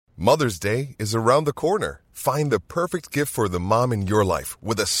Mother's Day is around the corner. Find the perfect gift for the mom in your life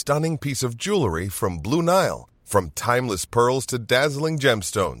with a stunning piece of jewelry from Blue Nile. From timeless pearls to dazzling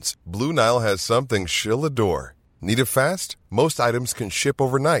gemstones, Blue Nile has something she'll adore. Need it fast? Most items can ship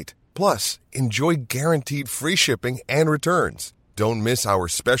overnight. Plus, enjoy guaranteed free shipping and returns. Don't miss our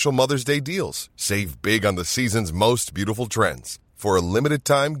special Mother's Day deals. Save big on the season's most beautiful trends. For a limited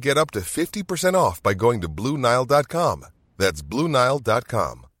time, get up to 50% off by going to BlueNile.com. That's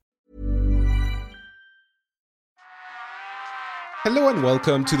BlueNile.com. Hello and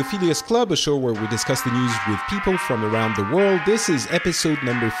welcome to the Phileas Club, a show where we discuss the news with people from around the world. This is episode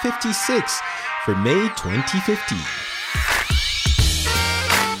number 56 for May 2015.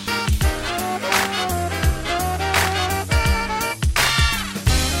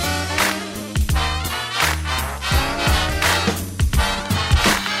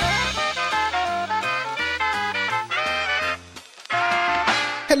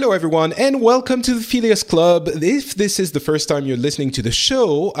 Hello everyone and welcome to the Phileas Club. If this is the first time you're listening to the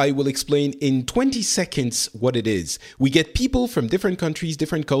show, I will explain in 20 seconds what it is. We get people from different countries,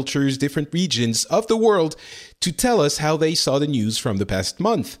 different cultures, different regions of the world to tell us how they saw the news from the past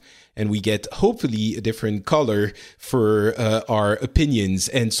month. And we get, hopefully, a different color for our opinions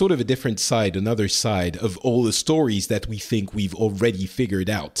and sort of a different side, another side of all the stories that we think we've already figured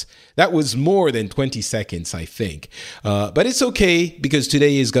out. That was more than 20 seconds, I think. But it's okay, because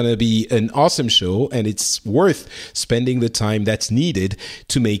today is going to be an awesome show, and it's worth spending the time that's needed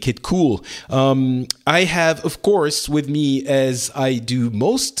to make it cool. I have, of course, with me, as I do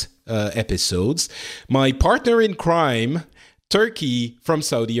most episodes, my partner in crime, Turkey from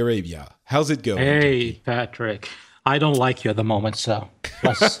Saudi Arabia. How's it going? Hey, Turkey? Patrick. I don't like you at the moment, so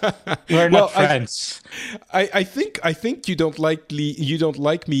plus, we're not friends. I think you don't like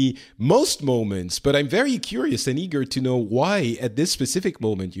me most moments, but I'm very curious and eager to know why at this specific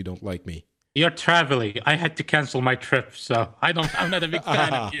moment you don't like me. You're traveling. I had to cancel my trip, so I'm not a big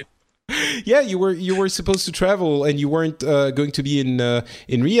fan of you. Yeah, you were supposed to travel and you weren't going to be in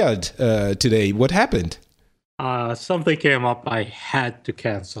Riyadh today. What happened? Something came up. I had to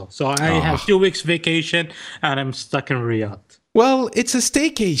cancel. So I have 2 weeks vacation and I'm stuck in Riyadh. Well, it's a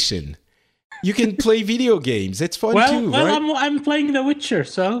staycation. You can play video games. It's fun too, right? Well, I'm playing The Witcher,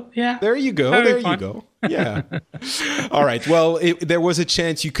 so yeah. There you go. You go. Yeah. All right. Well, there was a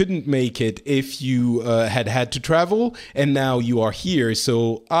chance you couldn't make it if you had to travel, and now you are here.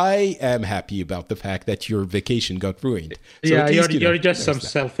 So I am happy about the fact that your vacation got ruined. So yeah, you're just some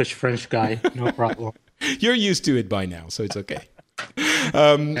selfish French guy. No problem. You're used to it by now, so it's okay.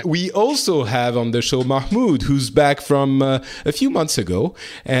 We also have on the show Mahmoud, who's back from a few months ago.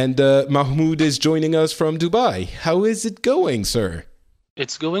 And Mahmoud is joining us from Dubai. How is it going, sir?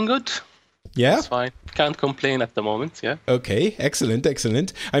 It's going good. Yeah? It's fine. Can't complain at the moment, yeah. Okay,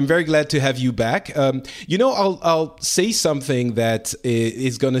 excellent. I'm very glad to have you back. I'll say something that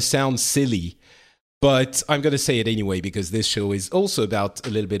is going to sound silly, but I'm going to say it anyway because this show is also about a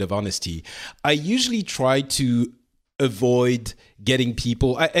little bit of honesty. I usually try to avoid getting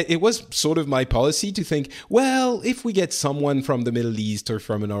people. It was sort of my policy to think, well, if we get someone from the Middle East or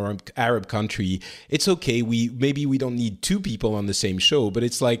from an Arab country, it's okay. Maybe we don't need 2 people on the same show, but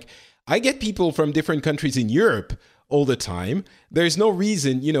it's like I get people from different countries in Europe all the time. There's no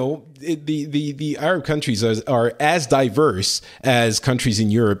reason, the Arab countries are as diverse as countries in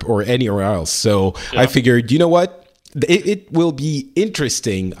Europe or anywhere else. So yeah. I figured, you know what? It will be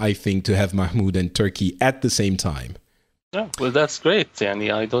interesting, I think, to have Mahmoud and Turkey at the same time. Yeah, well, that's great,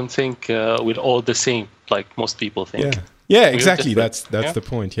 Yanni. I don't think we're all the same, like most people think. Yeah, exactly. That's the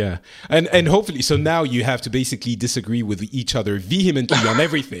point. Yeah, and hopefully, so now you have to basically disagree with each other vehemently on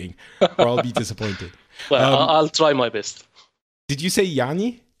everything, or I'll be disappointed. Well, I'll try my best. Did you say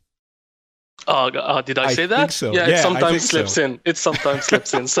Yanni? Did I say that? Think so. Yeah, it sometimes slips in. It sometimes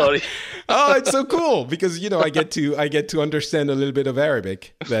slips in. Sorry. Oh, it's so cool because I get to understand a little bit of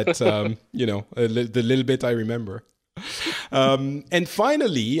Arabic. That the little bit I remember. And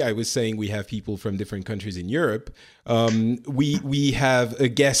finally, I was saying we have people from different countries in Europe. We have a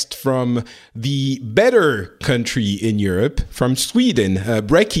guest from the better country in Europe, from Sweden.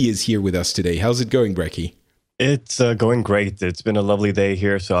 Brekkie is here with us today. How's it going, Brekkie? It's going great. It's been a lovely day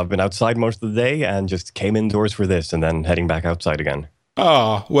here. So I've been outside most of the day and just came indoors for this and then heading back outside again.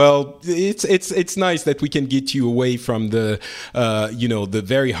 Ah, well, it's nice that we can get you away from the the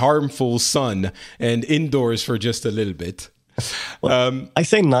very harmful sun and indoors for just a little bit. Well, I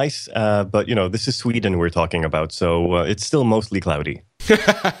say nice, but this is Sweden we're talking about, so it's still mostly cloudy.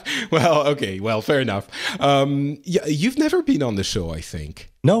 Well, okay, fair enough. You've never been on the show, I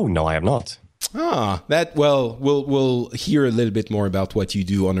think. No, I have not. We'll hear a little bit more about what you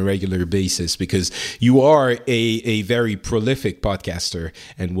do on a regular basis because you are a very prolific podcaster,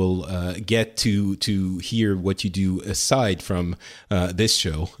 and we'll get to hear what you do aside from this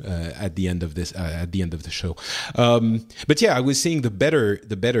show at the end of the show. But yeah, I was saying the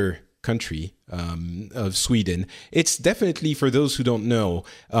better country of Sweden. It's definitely, for those who don't know,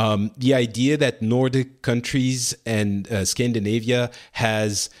 the idea that Nordic countries and Scandinavia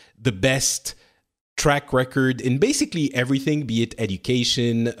has the best track record in basically everything, be it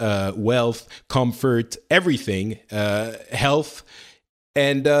education, wealth, comfort, everything, health.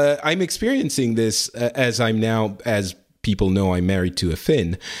 And I'm experiencing this as people know, I'm married to a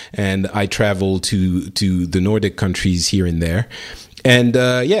Finn, and I travel to the Nordic countries here and there. And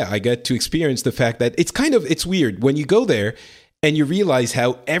I get to experience the fact that it's weird when you go there and you realize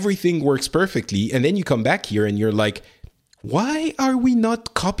how everything works perfectly. And then you come back here and you're like, why are we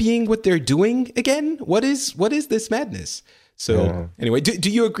not copying what they're doing again? What is this madness? So anyway,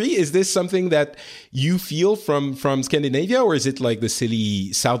 do you agree? Is this something that you feel from Scandinavia, or is it like the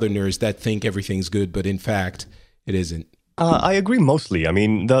silly Southerners that think everything's good, but in fact it isn't? I agree mostly. I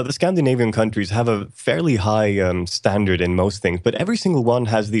mean, the Scandinavian countries have a fairly high standard in most things, but every single one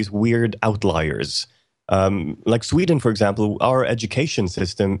has these weird outliers. Like Sweden, for example, our education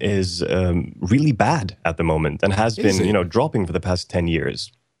system is really bad at the moment and has been, dropping for the past 10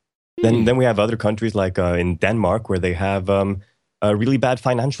 years. Then we have other countries like in Denmark, where they have a really bad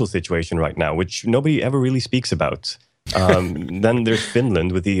financial situation right now, which nobody ever really speaks about. Then there's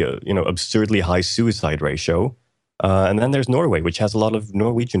Finland with the absurdly high suicide ratio. And then there's Norway, which has a lot of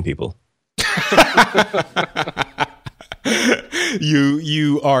Norwegian people.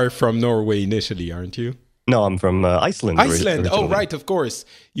 You are from Norway initially, aren't you? No, I'm from Iceland. Iceland. Oh, right, of course.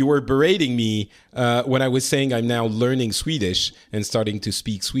 You were berating me when I was saying I'm now learning Swedish and starting to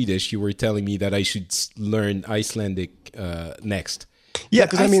speak Swedish. You were telling me that I should learn Icelandic next. Yeah,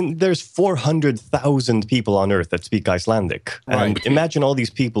 because there's 400,000 people on Earth that speak Icelandic. And imagine all these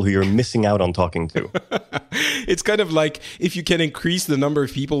people who you're missing out on talking to. It's kind of like if you can increase the number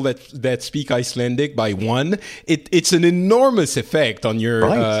of people that speak Icelandic by one, it's an enormous effect on your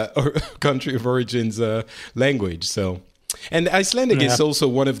country of origin's language. So. And Icelandic is also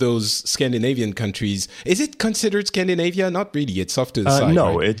one of those Scandinavian countries. Is it considered Scandinavia? Not really. It's off to the side.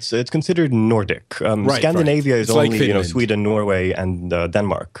 No, right? It's considered Nordic. Scandinavia is only like Sweden, Norway, and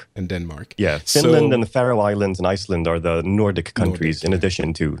Denmark. And Denmark. Yeah, Finland and the Faroe Islands and Iceland are the Nordic countries in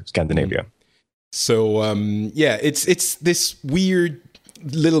addition to Scandinavia. So it's this weird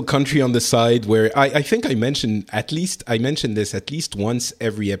little country on the side where I think I mentioned this at least once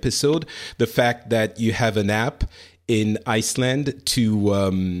every episode. The fact that you have an app in Iceland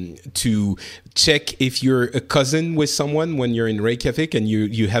to check if you're a cousin with someone when you're in Reykjavik and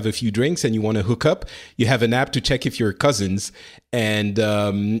you have a few drinks and you want to hook up. You have an app to check if you're cousins, and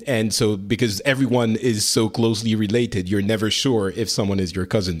so because everyone is so closely related, you're never sure if someone is your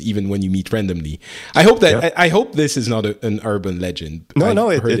cousin, even when you meet randomly. I hope that I hope this is not an urban legend. No,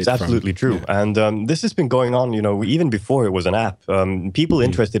 it's absolutely true, and this has been going on. Even before it was an app. People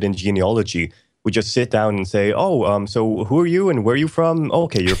interested in genealogy would just sit down and say, so who are you and where are you from?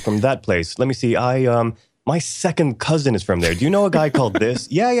 Okay, you're from that place. Let me see. My second cousin is from there. Do you know a guy called this?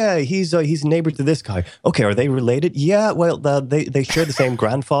 Yeah, he's neighbor to this guy. Okay, are they related? Yeah, well, they share the same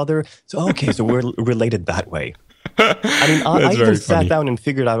grandfather. So we're related that way. I even sat down and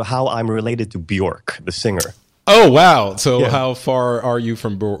figured out how I'm related to Björk, the singer. Oh, wow. So how far are you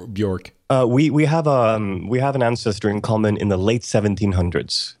from Björk? We have an ancestor in common in the late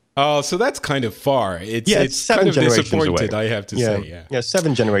 1700s. Oh, so that's kind of far. It's kind of disappointed, away. I have to say. Yeah,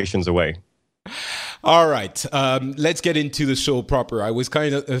 7 generations away. All right, let's get into the show proper. I was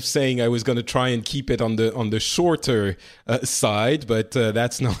kind of saying I was going to try and keep it on the shorter side, but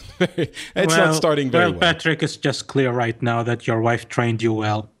that's not not starting very well. Well, Patrick, it's just clear right now that your wife trained you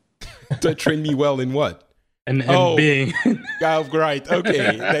well. Trained me well in what? And being. Oh, right.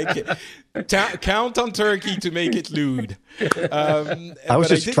 Okay. Thank you. Count on Turkey to make it lewd. I was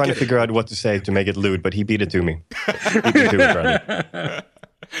just trying to figure out what to say to make it lewd, but he beat it to me. He beat it to me, Brandon.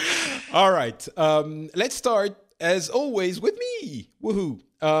 All right. Let's start, as always, with me. Woohoo.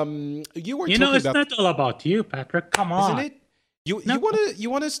 You were talking it's not all about you, Patrick. Come on. Isn't it? You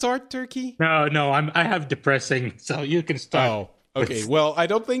want to start, Turkey? No. I have depressing, so you can start. Oh. Okay, well, I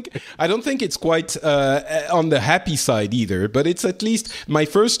don't think it's quite on the happy side either, but it's at least my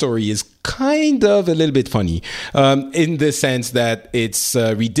first story is kind of a little bit funny in the sense that it's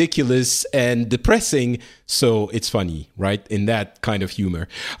ridiculous and depressing, so it's funny, right? In that kind of humor.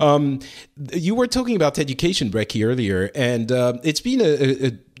 You were talking about education, Brecky, earlier, and it's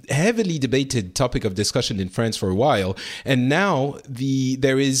been heavily debated topic of discussion in France for a while, and now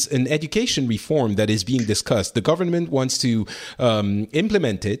there is an education reform that is being discussed. The government wants to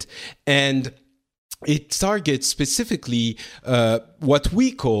implement it, and it targets specifically what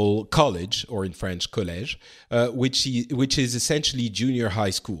we call college, or in French, collège, which is essentially junior high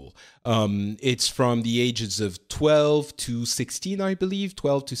school. It's from the ages of 12 to 16, I believe,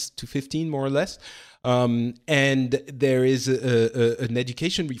 12 to 15, more or less. And there is an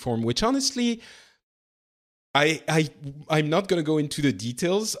education reform, which honestly, I'm not going to go into the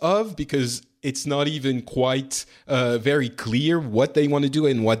details of, because it's not even quite very clear what they want to do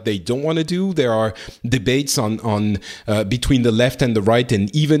and what they don't want to do. There are debates on between the left and the right,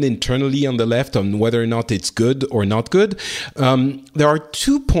 and even internally on the left, on whether or not it's good or not good. There are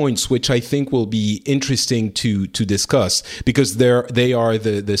 2 points which I think will be interesting to discuss, because they are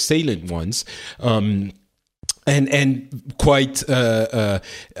the salient ones. And quite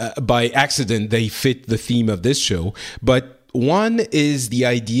by accident, they fit the theme of this show. But one is the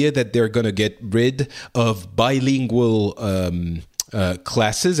idea that they're going to get rid of bilingual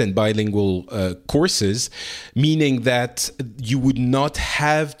classes and bilingual courses, meaning that you would not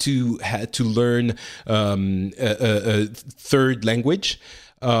have to learn a third language.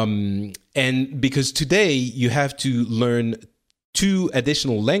 And because today you have to learn 2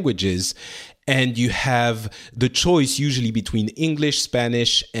 additional languages, and you have the choice usually between English,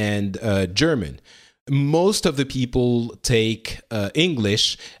 Spanish, and German. Most of the people take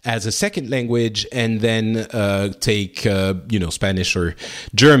English as a second language, and then take Spanish or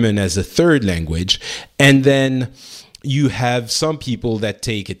German as a third language. And then you have some people that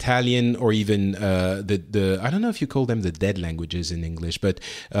take Italian, or even the I don't know if you call them the dead languages in English, but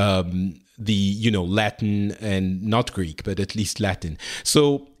Latin, and not Greek, but at least Latin.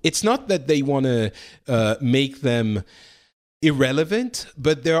 So it's not that they want to make them irrelevant,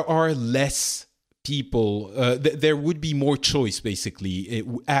 but there are less people. There would be more choice, basically,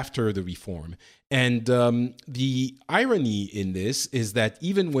 after the reform. And the irony in this is that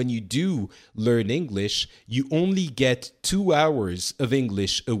even when you do learn English, you only get 2 hours of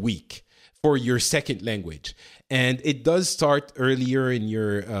English a week for your second language. And it does start earlier in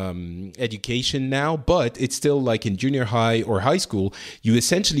your education now, but it's still like in junior high or high school, you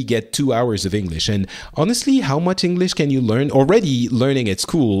essentially get 2 hours of English. And honestly, how much English can you learn? Already learning at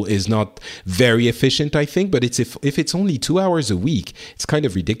school is not very efficient, I think, but if it's only 2 hours a week, it's kind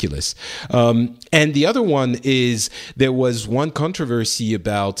of ridiculous. And the other one is, there was one controversy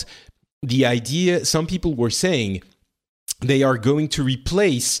about the idea. Some people were saying they are going to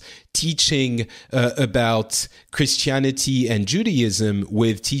replace teaching about Christianity and Judaism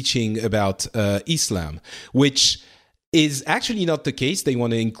with teaching about Islam, which is actually not the case. They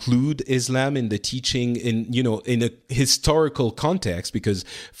want to include Islam in the teaching in a historical context, because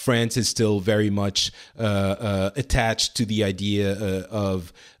France is still very much attached to the idea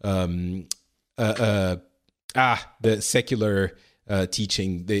of the secular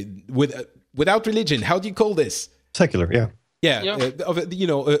teaching. Without religion, how do you call this? Secular, yeah. Yeah.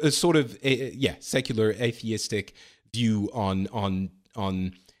 A sort of secular atheistic view on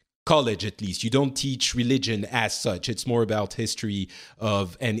college, at least. You don't teach religion as such. It's more about history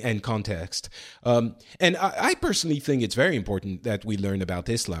and context. And I personally think it's very important that we learn about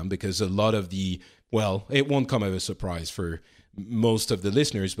Islam, because a lot of it won't come as a surprise for most of the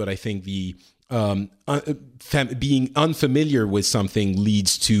listeners, but I think the being unfamiliar with something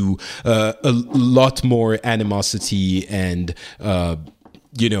leads to a lot more animosity and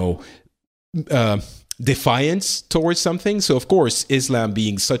defiance towards something. So of course, Islam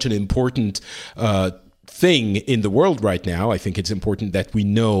being such an important thing in the world right now, I think it's important that we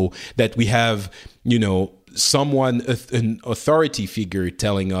know that we have someone, an authority figure,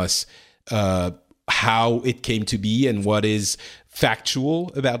 telling us how it came to be and what is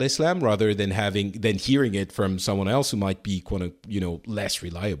factual about Islam, rather than hearing it from someone else who might be less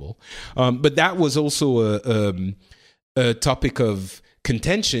reliable. But that was also a topic of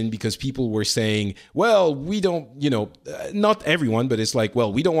contention, because people were saying, well, we don't, not everyone, but it's like,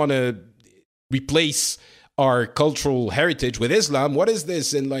 well, we don't want to replace our cultural heritage with Islam. What is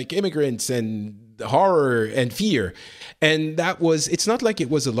this? And like immigrants and horror and fear. And it's not like it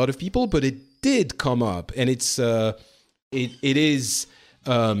was a lot of people, but it did come up, and it is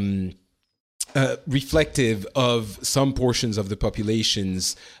reflective of some portions of the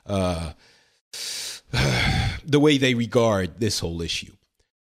population's the way they regard this whole issue.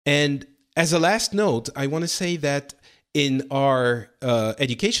 And as a last note, I want to say that in our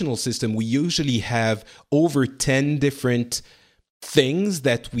educational system, we usually have over 10 different things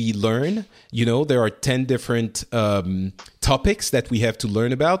that we learn. There are 10 different topics that we have to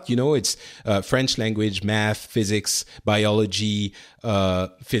learn about. It's French language, math, physics, biology,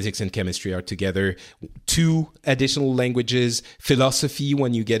 physics and chemistry are together. 2 additional languages, philosophy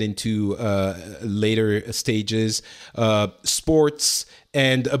when you get into later stages, sports,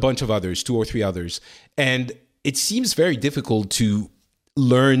 and a bunch of others, 2 or 3 others. And it seems very difficult to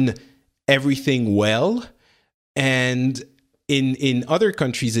learn everything well. And in other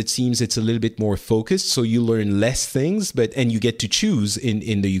countries, it seems it's a little bit more focused, so you learn less things, and you get to choose.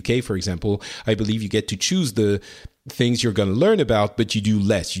 In the UK, for example, I believe you get to choose the things you're going to learn about, but you do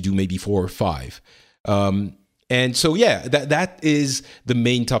less. You do maybe 4 or 5. And so, that is the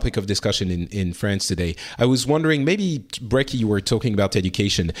main topic of discussion in France today. I was wondering, maybe, Brecky, you were talking about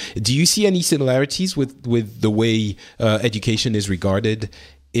education. Do you see any similarities with the way education is regarded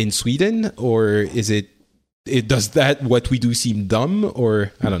in Sweden, or is does that what we do seem dumb,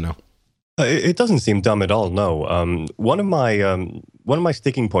 or I don't know? It doesn't seem dumb at all. No. One of my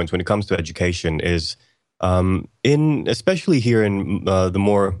sticking points when it comes to education is especially here in the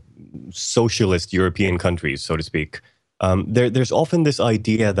more socialist European countries, so to speak. There's often this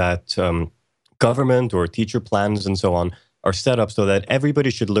idea that government or teacher plans and so on are set up so that everybody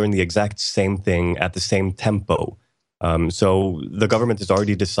should learn the exact same thing at the same tempo. So the government has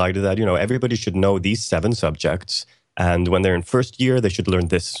already decided that, everybody should know these 7 subjects. And when they're in first year, they should learn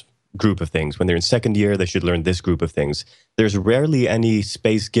this group of things. When they're in second year, they should learn this group of things. There's rarely any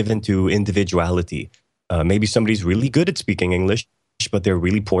space given to individuality. Maybe somebody's really good at speaking English, but they're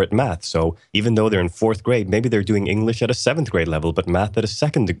really poor at math. So even though they're in 4th grade, maybe they're doing English at a 7th grade level, but math at a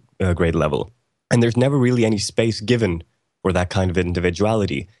 2nd grade level. And there's never really any space given for that kind of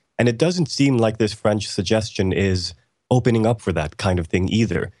individuality. And it doesn't seem like this French suggestion is opening up for that kind of thing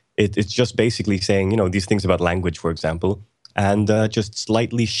either. It's just basically saying, these things about language, for example, and just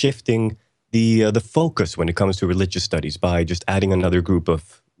slightly shifting the focus when it comes to religious studies by just adding another group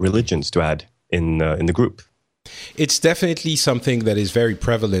of religions to add in the group. It's definitely something that is very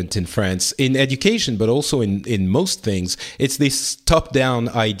prevalent in France, in education, but also in most things. It's this top-down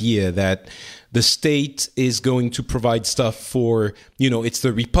idea that the state is going to provide stuff for, it's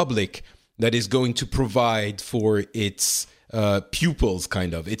the republic that is going to provide for its pupils,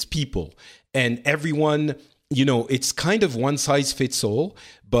 kind of, its people. And everyone, it's kind of one size fits all,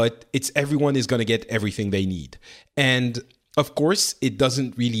 but everyone is going to get everything they need. And of course, it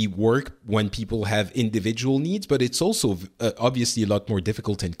doesn't really work when people have individual needs, but it's also obviously a lot more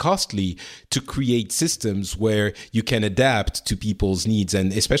difficult and costly to create systems where you can adapt to people's needs.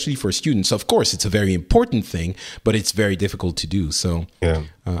 And especially for students, of course, it's a very important thing, but it's very difficult to do. So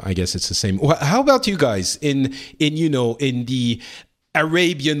I guess it's the same. How about you guys in the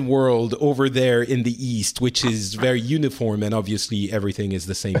Arabian world over there in the East, which is very uniform, and obviously everything is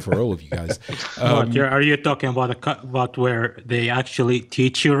the same for all of you guys. Are you talking about where they actually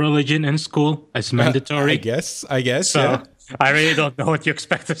teach you religion in school as mandatory? I guess. So, yeah. I really don't know what you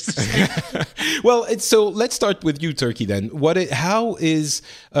expect us to say. Well, so let's start with you, Turkey. Then, how is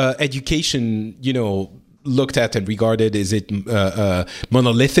education? Looked at and regarded? Is it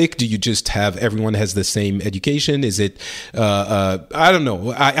monolithic? Do you just have everyone has the same education? Is it I don't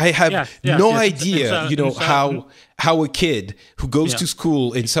know. I have no idea. How a kid who goes to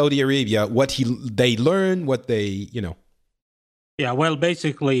school in Saudi Arabia, they learn, what they Yeah, well,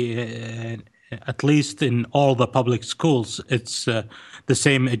 basically, at least in all the public schools, it's the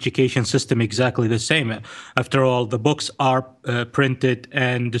same education system, exactly the same. After all, the books are printed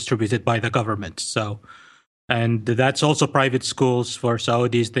and distributed by the government. So. And that's also private schools for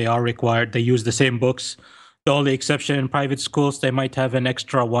Saudis. They are required. They use the same books. The only exception in private schools, they might have an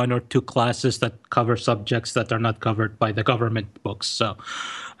extra 1 or 2 classes that cover subjects that are not covered by the government books. So,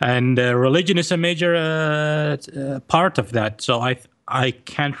 and religion is a major part of that. So I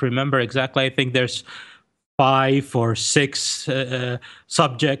can't remember exactly. I think there's 5 or 6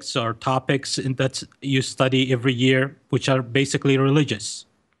 subjects or topics that you study every year, which are basically religious.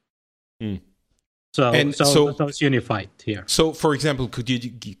 So it's unified here. So, for example, could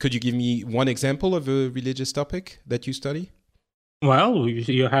you give me one example of a religious topic that you study? Well,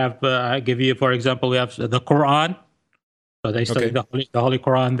 you have, I give you, for example, we have the Quran. So they study the Holy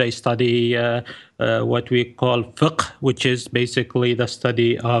Quran. They study what we call fiqh, which is basically the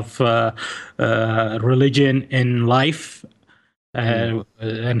study of religion in life and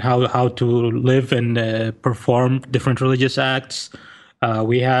how to live and perform different religious acts.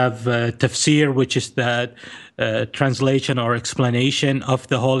 We have tafsir, which is the translation or explanation of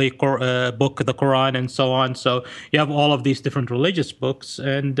the holy book, the Quran, and so on. So you have all of these different religious books,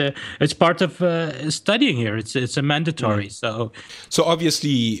 and it's part of studying here. It's a mandatory. So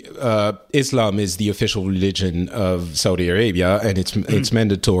obviously, Islam is the official religion of Saudi Arabia, and it's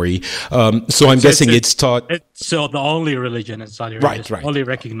mandatory. So I'm guessing it's taught. It's the only religion in Saudi Arabia. Right, right. Only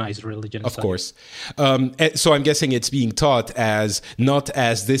recognized religion. Of course. So I'm guessing it's being taught as not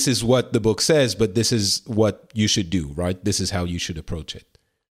as this is what the book says, but this is what you should do, right? This is how you should approach it.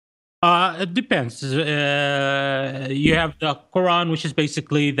 It depends. You have the Quran, which is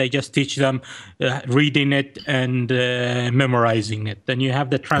basically they just teach them reading it and memorizing it. Then you have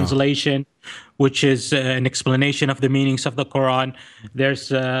the translation, which is an explanation of the meanings of the Quran. There's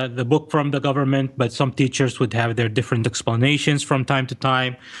the book from the government, but some teachers would have their different explanations from time to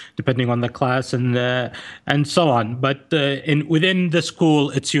time, depending on the class and so on. But within the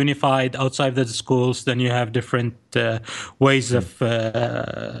school, it's unified. Outside of the schools, then you have different ways of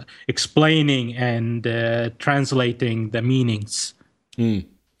explaining and translating the meanings.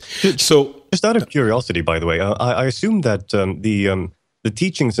 So, just out of curiosity, by the way, I assume that the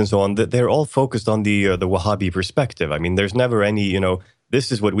teachings and so on, that they're all focused on the Wahhabi perspective. I mean, there's never any,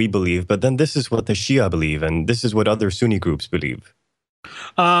 this is what we believe, but then this is what the Shia believe, and this is what other Sunni groups believe.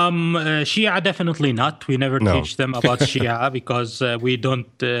 Shia definitely not. We never teach them about Shia because we don't.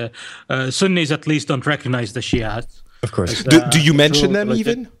 Sunnis at least don't recognize the Shias. Of course. Do you mention them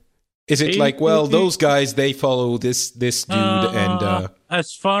even? Is it like, well, those guys, they follow this dude and...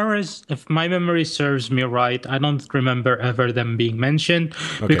 As far as, if my memory serves me right, I don't remember ever them being mentioned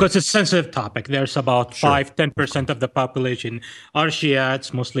because it's a sensitive topic. There's about 5-10% of the population are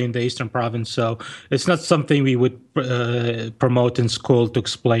Shiites, mostly in the eastern province. So it's not something we would promote in school to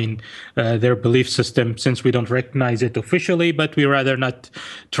explain their belief system since we don't recognize it officially, but we rather not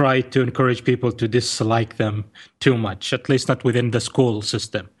try to encourage people to dislike them too much, at least not within the school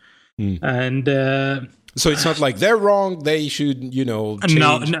system. And so it's not like they're wrong. They should, change. No,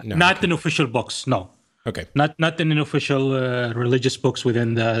 not in official books. No. Okay. Not in official religious books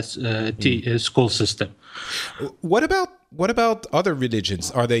within the school system. What about other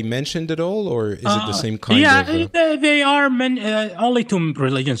religions? Are they mentioned at all, or is it the same kind of? Yeah, they are. Only two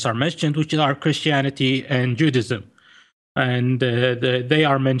religions are mentioned, which are Christianity and Judaism. And they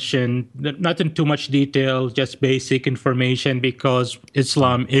are mentioned not in too much detail, just basic information, because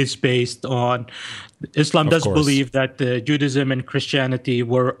Islam is based on. Islam does believe that Judaism and Christianity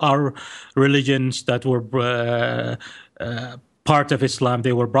were our religions that were part of Islam.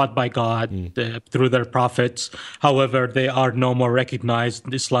 They were brought by God through their prophets. However, they are no more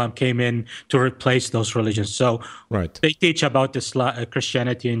recognized. Islam came in to replace those religions. So they teach about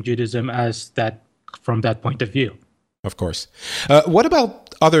Christianity and Judaism as that from that point of view. Of course. What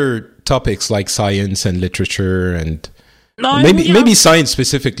about other topics like science and literature and maybe science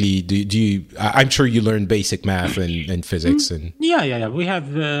specifically? Do you? I'm sure you learn basic math and physics and. Yeah. We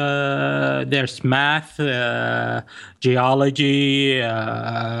have there's math, geology.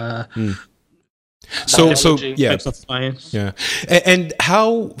 So yeah. Types of science. Yeah. And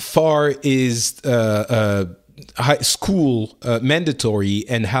how far is high school mandatory,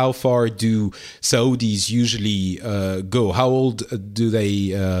 and how far do Saudis usually go? How old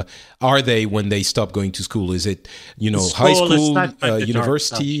are they when they stop going to school? Is it high school,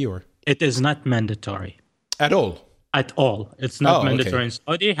 university, or it is not mandatory at all? At all, it's not mandatory in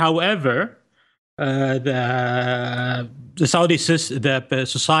Saudi. However, the Saudi the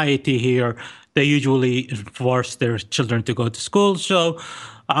society here, they usually force their children to go to school. So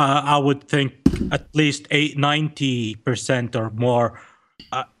I would think at least 90% or more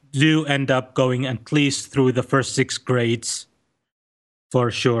do end up going at least through the first 6 grades for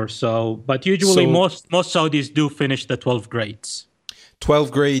sure. So, but usually most Saudis do finish the 12 grades.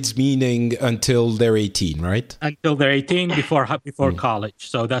 12 grades meaning until they're 18, right? Until they're 18 before college.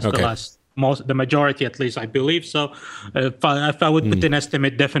 So that's the last. The majority, at least, I believe. So if I would put an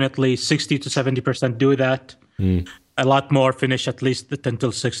estimate, definitely 60 to 70% do that. A lot more finish at least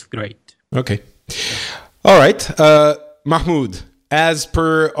until 6th grade. Okay. All right. Mahmoud, as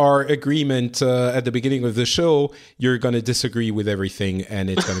per our agreement at the beginning of the show, you're going to disagree with everything and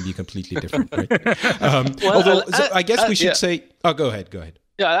it's going to be completely different, right? I guess we should say... Oh, go ahead.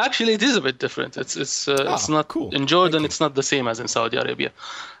 Yeah, actually, it is a bit different. It's not cool. In Jordan. It's not the same as in Saudi Arabia.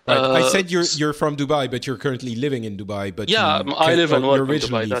 Right. I said you're from Dubai, but you're currently living in Dubai. But I live and work in Dubai.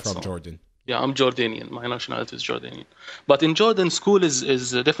 Originally That's from Jordan. Yeah, I'm Jordanian. My nationality is Jordanian. But in Jordan, school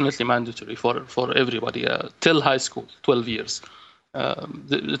is definitely mandatory for everybody till high school, 12 years.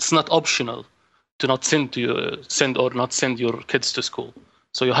 It's not optional not send or not send your kids to school.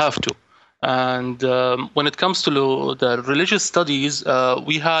 So you have to. And when it comes to the religious studies,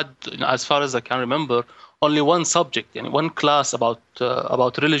 we had, as far as I can remember, only one subject, and one class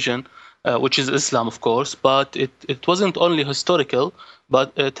about religion, which is Islam, of course. But it wasn't only historical,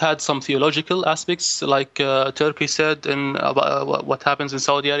 but it had some theological aspects, like Turkey said, and about what happens in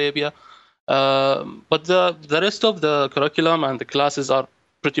Saudi Arabia. But the rest of the curriculum and the classes are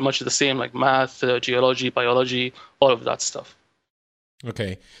pretty much the same, like math, geology, biology, all of that stuff.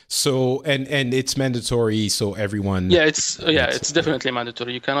 Okay, so and it's mandatory, so everyone. Yeah, it's definitely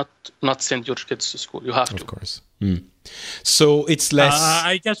mandatory. You cannot not send your kids to school. You have to. Of course. So it's less.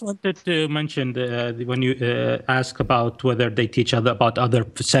 I just wanted to mention when you ask about whether they teach about other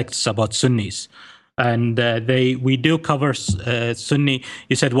sects, about Sunnis, and we do cover Sunni.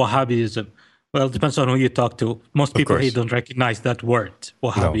 You said Wahhabism. Well, it depends on who you talk to. Most people here don't recognize that word,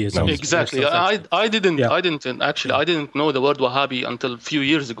 Wahhabism. No. Exactly. I didn't know the word Wahhabi until a few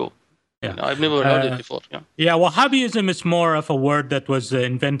years ago. Yeah. I've never heard it before. Yeah, Wahhabism is more of a word that was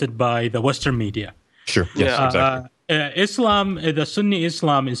invented by the Western media. Sure. Yes, exactly. Islam, the Sunni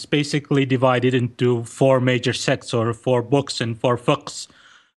Islam is basically divided into 4 major sects, or 4 books and 4 fiqhs.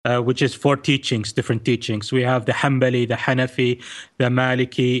 Which is 4 teachings, different teachings. We have the Hanbali, the Hanafi, the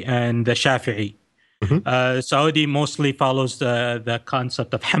Maliki, and the Shafi'i. Saudi mostly follows the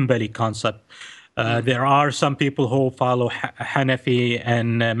concept of Hanbali concept. There are some people who follow Hanafi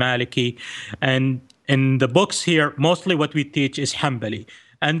and Maliki. And in the books here, mostly what we teach is Hanbali.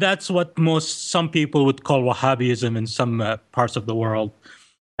 And that's what some people would call Wahhabism in some parts of the world.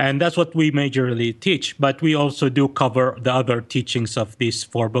 And that's what we majorly teach. But we also do cover the other teachings of these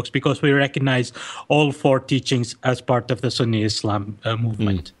 4 books, because we recognize all 4 teachings as part of the Sunni Islam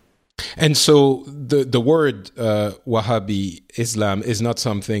movement. And so the word Wahhabi Islam is not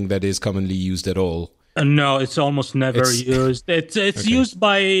something that is commonly used at all. No, it's almost never used. It's used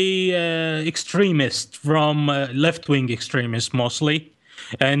by extremists, from left-wing extremists mostly,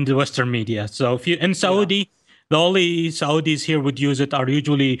 and Western media. So if you in Saudi... The only Saudis here would use it are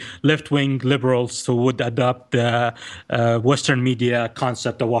usually left-wing liberals who would adopt the Western media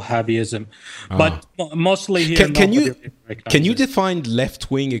concept of Wahhabism. But mostly here... Can you define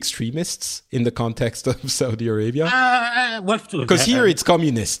left-wing extremists in the context of Saudi Arabia? Because here it's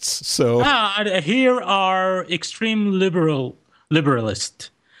communists. So here are extreme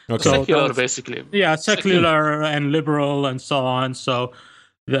liberalist. Okay. So secular, basically. Yeah, secular and liberal and so on. So...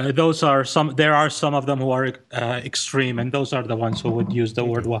 Those are some. There are some of them who are extreme, and those are the ones who would use the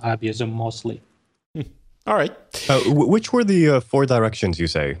word Wahhabism mostly. All right. Which were the 4 directions you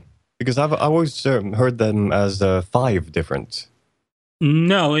say? Because I've always heard them as 5 different.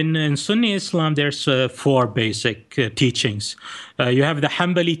 No, in Sunni Islam, there's 4 basic teachings. You have the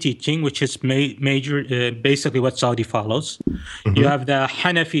Hanbali teaching, which is major, basically what Saudi follows. You have the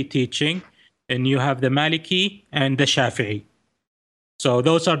Hanafi teaching, and you have the Maliki and the Shafi'i. So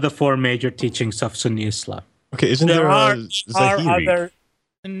those are the 4 major teachings of Sunni Islam. Okay, isn't there Zahiri?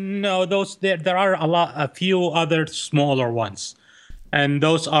 No, there are a few other smaller ones, and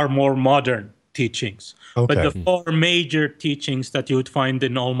those are more modern teachings. Okay. But the 4 major teachings that you would find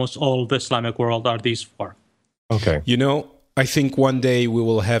in almost all the Islamic world are these 4. Okay. I think one day we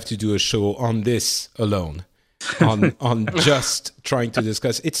will have to do a show on this alone, on just trying to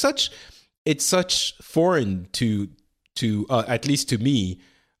discuss. It's such foreign to at least to me.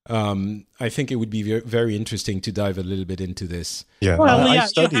 I think it would be very, very interesting to dive a little bit into this. Yeah, well, I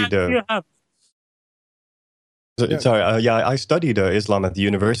studied. I studied Islam at the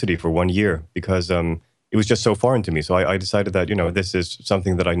university for 1 year because it was just so foreign to me. So I decided that this is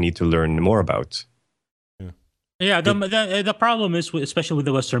something that I need to learn more about. Yeah, the problem is, especially with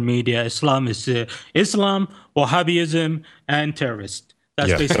the Western media, Islam is Islam, Wahhabism, and terrorist.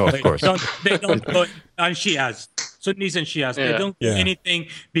 That's basically. Of course. They don't go on Shias. Sunnis and Shias. They don't do anything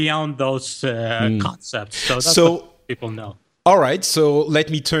beyond those concepts. So that's what people know. All right, so let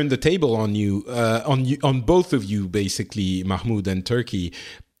me turn the table on you, on both of you, basically, Mahmoud and Turkey.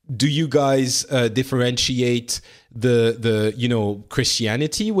 Do you guys differentiate the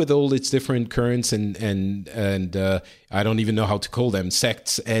Christianity with all its different currents and I don't even know how to call them,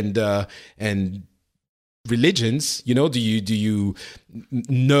 sects and religions? Do you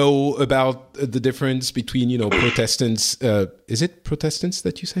know about the difference between Protestants? Is it Protestants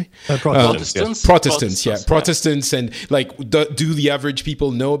that you say? Protestants. Protestants, and do the average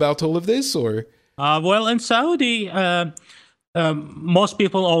people know about all of this, or? Well, in Saudi, most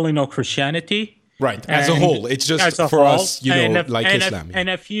people only know Christianity. Right, as a whole. It's just for us, like Islam. And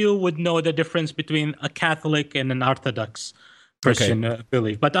a few would know the difference between a Catholic and an Orthodox. Christian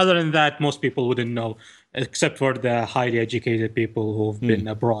belief. But other than that, most people wouldn't know, except for the highly educated people who've been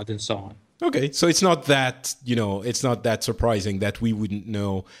abroad and so on. Okay, so it's not that, it's not that surprising that we wouldn't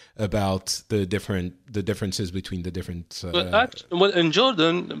know about the differences between the different. Well, in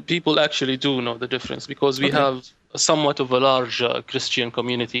Jordan, people actually do know the difference because we have somewhat of a large Christian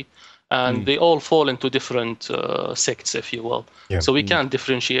community, and they all fall into different sects, if you will. Yeah. So we can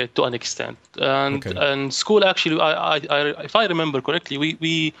differentiate to an extent. And school actually, if I remember correctly,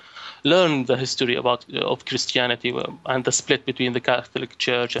 we learned the history of Christianity and the split between the Catholic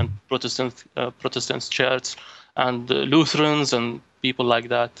Church and Protestant Church and Lutherans and people like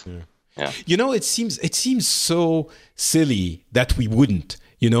that. Yeah. It seems so silly that we wouldn't,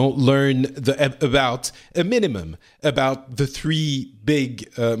 learn about a minimum about the three big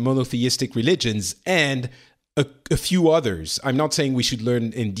monotheistic religions and a few others. I'm not saying we should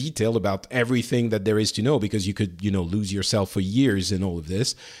learn in detail about everything that there is to know, because you could, lose yourself for years in all of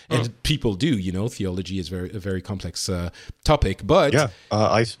this. And people do, theology is a very complex topic. But yeah,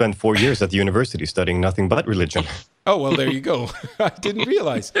 I spent 4 years at the university studying nothing but religion. Oh, well, there you go. I didn't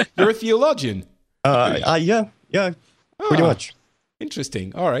realize. You're a theologian. Yeah, pretty much.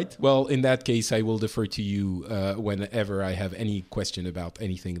 Interesting. All right. Well, in that case, I will defer to you whenever I have any question about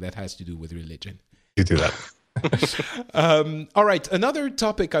anything that has to do with religion. You do that. All right. Another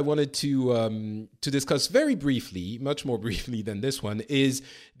topic I wanted to discuss very briefly, much more briefly than this one, is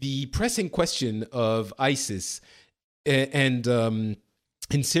the pressing question of ISIS and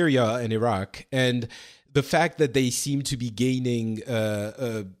in Syria and Iraq, and the fact that they seem to be gaining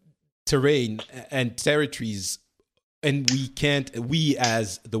terrain and territories, and we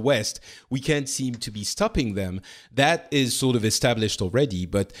as the West, we can't seem to be stopping them. That is sort of established already.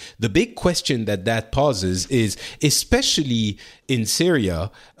 But the big question that poses is, especially in Syria,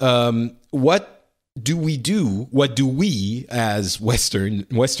 what do we do? What do we as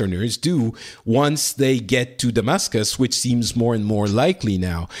Westerners do once they get to Damascus, which seems more and more likely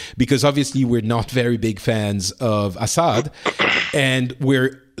now? Because obviously we're not very big fans of Assad, and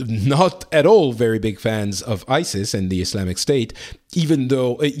we're not at all very big fans of ISIS and the Islamic State, even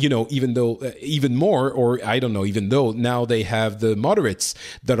though now they have the moderates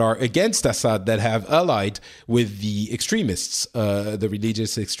that are against Assad that have allied with the extremists, the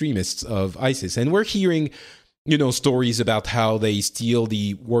religious extremists of ISIS. And we're hearing stories about how they steal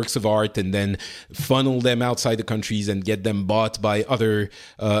the works of art and then funnel them outside the countries and get them bought by other,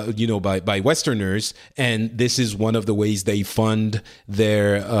 by Westerners. And this is one of the ways they fund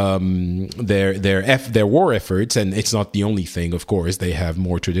their war efforts. And it's not the only thing, of course. They have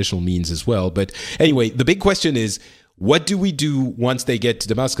more traditional means as well. But anyway, the big question is, what do we do once they get to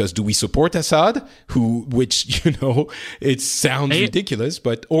Damascus? Do we support Assad, which it sounds ridiculous,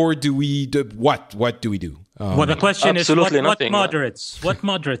 or do we what do we do? Well, the question is, what nothing,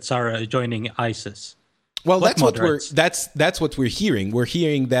 moderates are joining ISIS? Well, that's what we're hearing. We're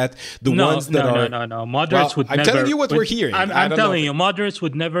hearing that ones that are no. Moderates would never. I'm telling you what we're hearing. I'm telling you, moderates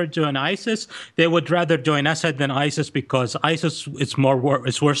would never join ISIS. They would rather join Assad than ISIS, because ISIS is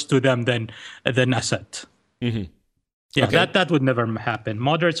worse to them than Assad. Mm-hmm. Yeah, okay. That would never happen.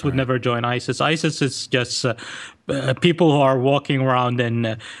 Moderates would never join ISIS. ISIS is just people who are walking around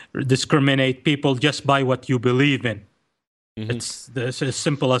and discriminate people just by what you believe in. Mm-hmm. It's as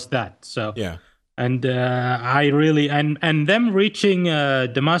simple as that. So yeah. And I really and them reaching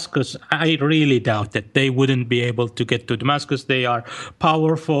Damascus, I really doubt that they wouldn't be able to get to Damascus. They are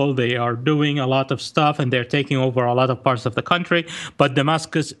powerful. They are doing a lot of stuff, and they're taking over a lot of parts of the country. But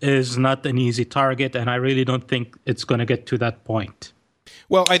Damascus is not an easy target, and I really don't think it's going to get to that point.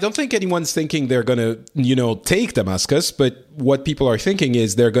 Well, I don't think anyone's thinking they're going to, take Damascus. But what people are thinking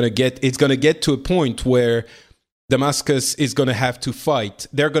is it's going to get to a point where Damascus is going to have to fight.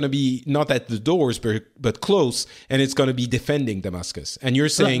 They're going to be not at the doors, but close, and it's going to be defending Damascus. And you're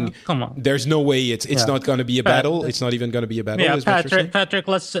saying, come on, there's no way it's not going to be a battle. It's not even going to be a battle. Yeah, Patrick,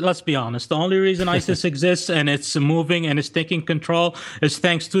 let's be honest. The only reason ISIS exists and it's moving and it's taking control is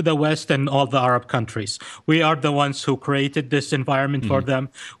thanks to the West and all the Arab countries. We are the ones who created this environment for them.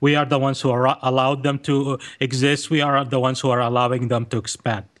 We are the ones who allowed them to exist. We are the ones who are allowing them to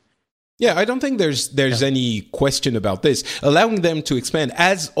expand. Yeah, I don't think there's any question about this. Allowing them to expand,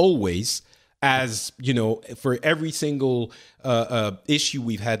 as always, for every single issue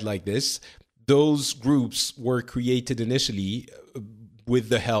we've had like this, those groups were created initially with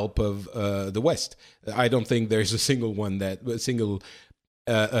the help of the West. I don't think there's a single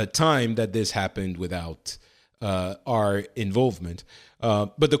time that this happened without our involvement.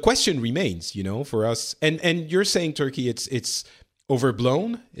 But the question remains, for us. And you're saying, Turkey, it's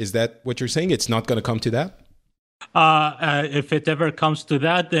overblown? Is that what you're saying? It's not going to come to that? If it ever comes to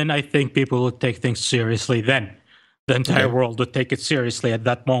that, then I think people would take things seriously then. The entire world would take it seriously at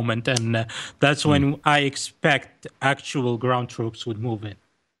that moment. And that's when I expect actual ground troops would move in.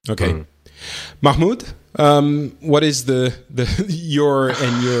 Okay. Mahmoud, what is the your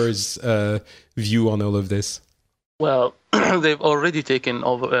and yours view on all of this? Well, they've already taken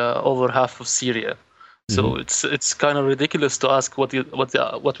over half of Syria. So it's kind of ridiculous to ask what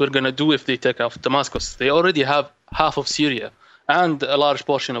we're gonna do if they take off Damascus. They already have half of Syria and a large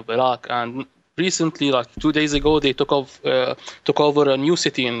portion of Iraq. And recently, like 2 days ago, they took over a new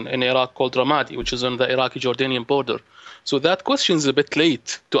city in Iraq called Ramadi, which is on the Iraqi-Jordanian border. So that question is a bit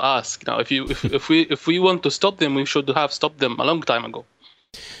late to ask now. If we want to stop them, we should have stopped them a long time ago.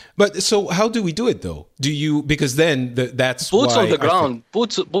 But so how do we do it though? Because then that's boots why on the ground.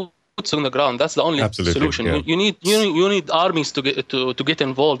 Boots on the ground. That's the only solution. Yeah. You need armies to get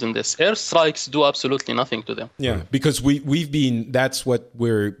involved in this. Airstrikes do absolutely nothing to them. Yeah, because that's what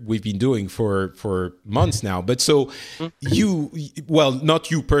we've been doing for months now. But so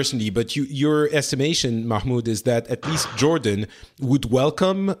not you personally, but your estimation, Mahmoud, is that at least Jordan would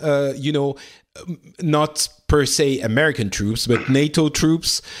welcome not per se American troops, but NATO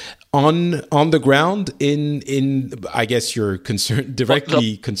troops on the ground in I guess you're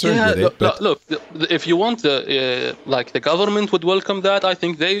directly concerned with it. But look, if you want the government would welcome that, I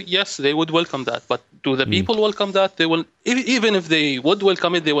think they would welcome that. But do the people welcome that? They will, even if they would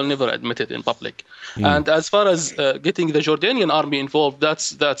welcome it, they will never admit it in public. And as far as getting the Jordanian army involved,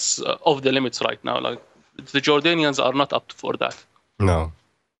 that's off the limits right now. Like the Jordanians are not up for that. No.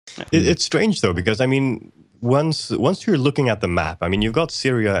 It's strange though, because I mean, once you're looking at the map, I mean, you've got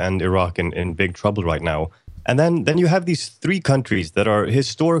Syria and Iraq in big trouble right now, and then you have these three countries that are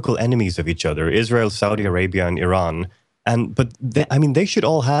historical enemies of each other: Israel, Saudi Arabia, and Iran. But they should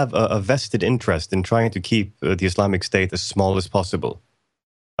all have a vested interest in trying to keep the Islamic State as small as possible.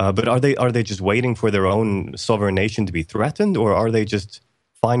 But are they just waiting for their own sovereign nation to be threatened, or are they just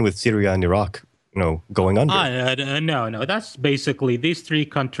fine with Syria and Iraq, going under? No. That's basically, these three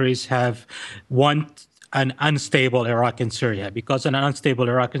countries want an unstable Iraq and Syria, because an unstable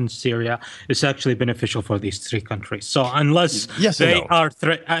Iraq and Syria is actually beneficial for these three countries. So unless they are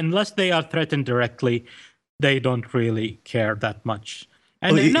threatened directly, they don't really care that much.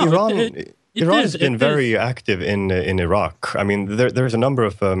 And Iran's been very active in Iraq. I mean, there's a number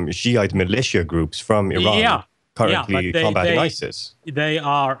of Shiite militia groups from Iran. Currently combating ISIS. They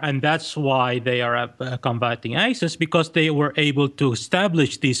are, and that's why they are combating ISIS, because they were able to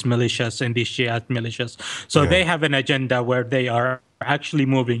establish these militias and these Shiite militias. So they have an agenda where they are actually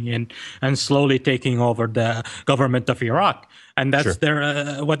moving in and slowly taking over the government of Iraq. And that's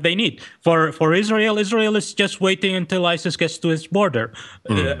what they need. For Israel is just waiting until ISIS gets to its border.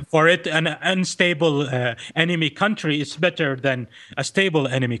 For it, an unstable enemy country is better than a stable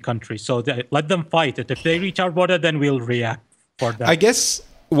enemy country. So let them fight it. If they reach our border, then we'll react for that. I guess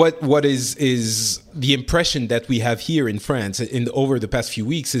what is the impression that we have here in France over the past few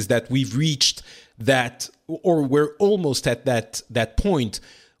weeks is that we've reached that, or we're almost at that point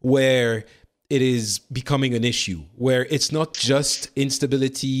where it is becoming an issue, where it's not just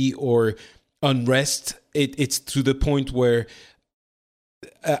instability or unrest. It's to the point where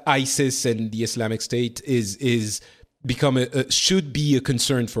ISIS and the Islamic State is should be a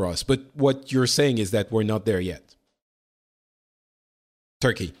concern for us. But what you're saying is that we're not there yet.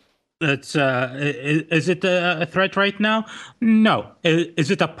 Turkey. Is it a threat right now? No.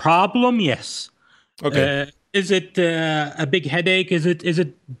 Is it a problem? Yes. Okay. Is it a big headache? Is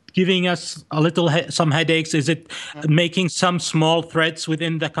it giving us some headaches? Is it making some small threats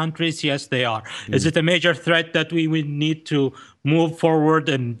within the countries? Yes, they are. Is it a major threat that we would need to move forward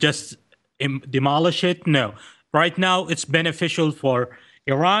and just demolish it? No. Right now, it's beneficial for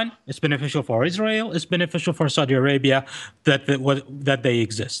Iran. It's beneficial for Israel. It's beneficial for Saudi Arabia that they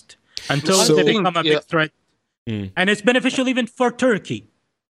exist until they become a big threat. And it's beneficial even for Turkey.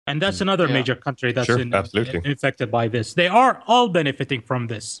 And that's another major country that's infected by this. They are all benefiting from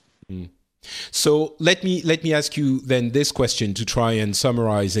this. So let me ask you then this question to try and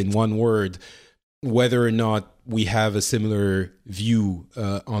summarize in one word whether or not we have a similar view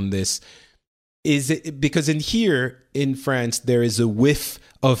on this. Is it because here in France there is a whiff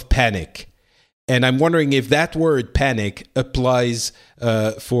of panic? And I'm wondering if that word panic applies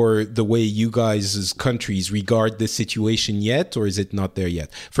for the way you guys' countries regard this situation yet, or is it not there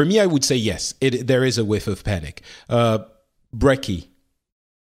yet? For me, I would say yes, there is a whiff of panic. Brecky.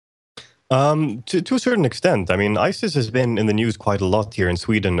 To a certain extent. I mean, ISIS has been in the news quite a lot here in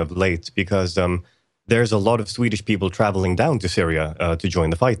Sweden of late because there's a lot of Swedish people traveling down to Syria to join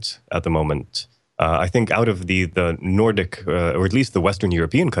the fight at the moment. I think out of the Nordic, or at least the Western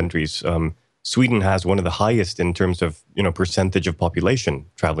European countries, Sweden has one of the highest in terms of percentage of population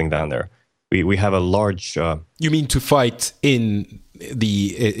traveling down there. We have a large. You mean to fight in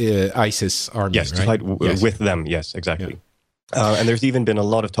the ISIS army? Yes, right? to fight with them. Yes, exactly. Yeah. And there's even been a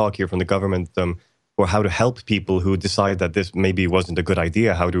lot of talk here from the government for how to help people who decide that this maybe wasn't a good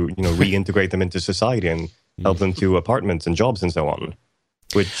idea. How to reintegrate them into society and help them to apartments and jobs and so on.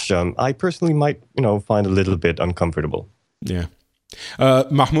 Which I personally might find a little bit uncomfortable. Yeah.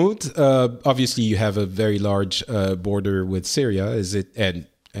 Mahmoud, obviously you have a very large border with Syria. Is it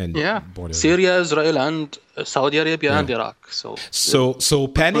and border Syria, Israel, and Saudi Arabia and Iraq. So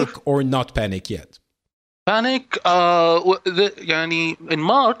panic or not panic yet? Panic. In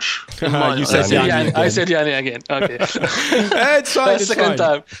March. You said yani I said yani again. Okay. It's fine. It's second fine.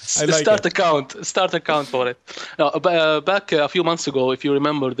 time. Start a count for it. Now, back a few months ago, if you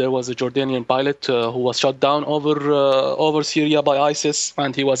remember, there was a Jordanian pilot who was shot down over Syria by ISIS,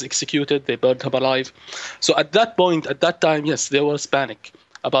 and he was executed. They burned him alive. So at that time, yes, there was panic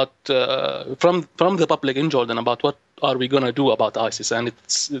about from the public in Jordan about what are we going to do about ISIS, and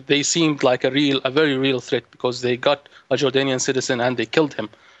they seemed like a very real threat because they got a Jordanian citizen and they killed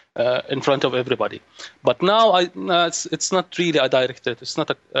him in front of everybody. But now it's not really a direct threat. It's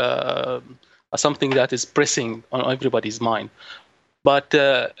not something that is pressing on everybody's mind. But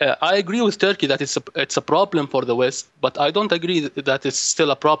I agree with Turkey that it's a problem for the West, but I don't agree that it's still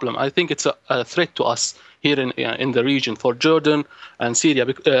a problem. I think it's a threat to us here in the region, for Jordan and Syria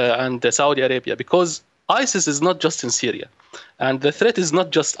and Saudi Arabia, because ISIS is not just in Syria, and the threat is not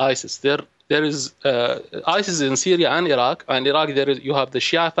just ISIS. There is ISIS in Syria and Iraq. And Iraq, you have the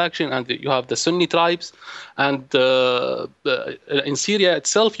Shia faction and you have the Sunni tribes, and in Syria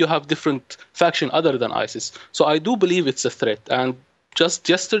itself you have different faction other than ISIS. So I do believe it's a threat. And just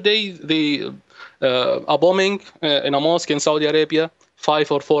yesterday, a bombing in a mosque in Saudi Arabia,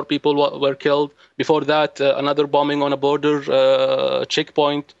 5 or 4 people were killed. Before that, another bombing on a border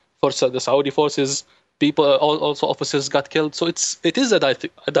checkpoint for the Saudi forces. People, also officers, got killed. So it is a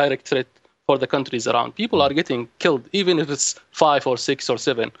direct threat for the countries around. People are getting killed, even if it's 5 or 6 or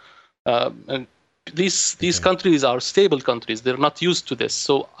 7. And these countries are stable countries. They're not used to this.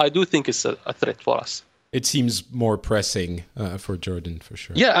 So I do think it's a threat for us. It seems more pressing for Jordan, for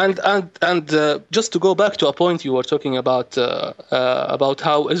sure. Yeah, and just to go back to a point you were talking about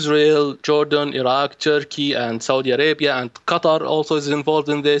how Israel, Jordan, Iraq, Turkey, and Saudi Arabia, and Qatar also is involved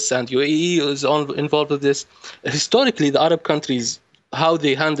in this, and UAE is involved with this. Historically, the Arab countries, how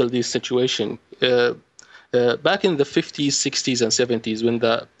they handle this situation, back in the 50s, 60s, and 70s, when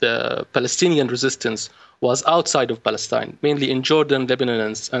the Palestinian resistance was outside of Palestine, mainly in Jordan,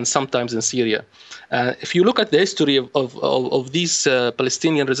 Lebanon, and sometimes in Syria. If you look at the history of these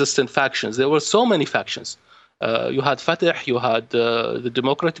Palestinian resistant factions, there were so many factions. You had Fatah, you had the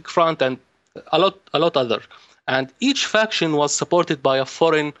Democratic Front, and a lot other. And each faction was supported by a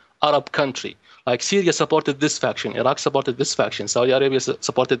foreign Arab country. Like Syria supported this faction, Iraq supported this faction, Saudi Arabia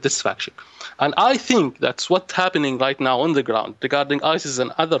supported this faction. And I think that's what's happening right now on the ground regarding ISIS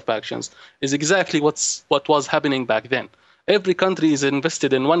and other factions is exactly what was happening back then. Every country is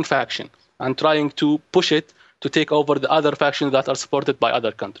invested in one faction and trying to push it to take over the other factions that are supported by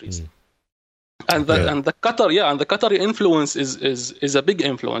other countries. And the Qatari influence is a big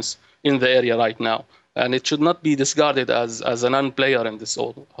influence in the area right now. And it should not be discarded as a non-player in this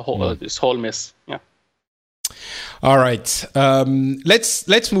whole mess. Yeah. All right.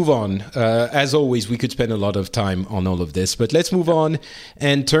 Let's move on. As always, we could spend a lot of time on all of this, but let's move on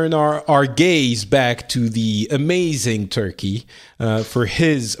and turn our gaze back to the amazing Turkey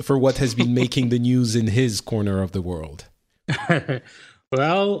for what has been making the news in his corner of the world.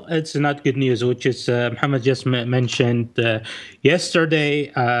 Well, it's not good news, which is Mohammed just mentioned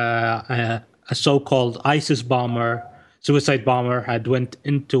yesterday. A so-called ISIS suicide bomber, had went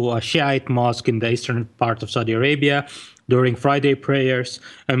into a Shiite mosque in the eastern part of Saudi Arabia during Friday prayers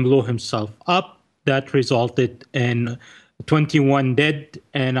and blew himself up. That resulted in 21 dead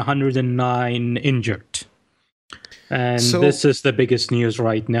and 109 injured. And this is the biggest news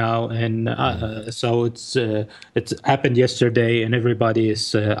right now. And so it's happened yesterday, and everybody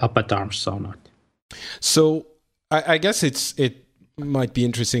is up at arms on it. So I guess it might be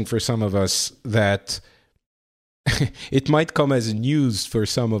interesting for some of us that it might come as news for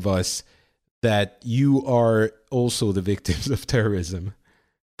some of us that you are also the victims of terrorism.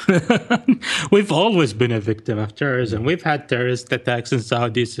 We've always been a victim of terrorism. We've had terrorist attacks in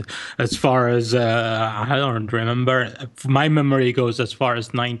Saudi as far as I don't remember. My memory goes as far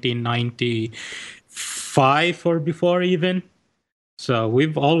as 1995 or before even. So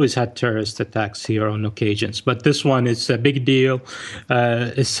we've always had terrorist attacks here on occasions, but this one is a big deal.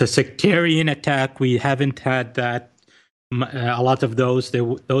 It's a sectarian attack. We haven't had that. A lot of those.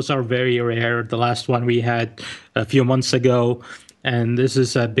 Those are very rare. The last one we had a few months ago, and this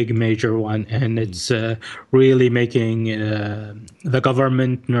is a big major one, and it's really making the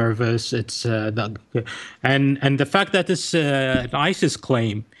government nervous. It's and the fact that it's an ISIS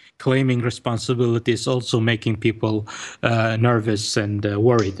claiming responsibility is also making people nervous and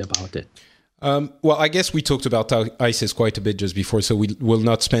worried about it. Well, I guess we talked about ISIS quite a bit just before, so we will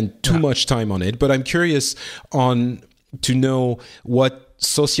not spend too much time on it. But I'm curious to know what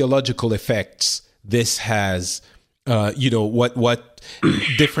sociological effects this has. What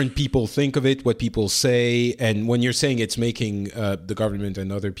different people think of it, what people say, and when you're saying it's making the government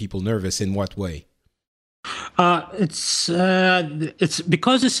and other people nervous, in what way? It's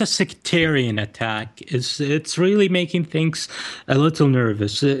because it's a sectarian attack. It's really making things a little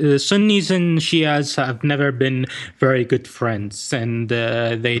nervous. Sunnis and Shias have never been very good friends, and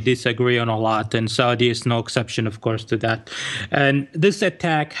they disagree on a lot. And Saudi is no exception, of course, to that. And this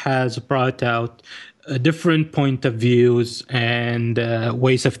attack has brought out a different point of views and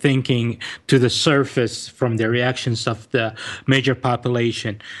ways of thinking to the surface from the reactions of the major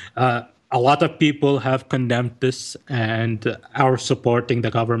population. A lot of people have condemned this and are supporting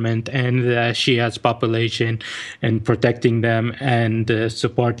the government and the Shia's population and protecting them and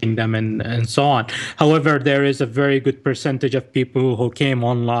supporting them and so on. However, there is a very good percentage of people who came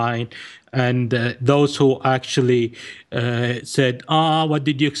online and those who actually said, what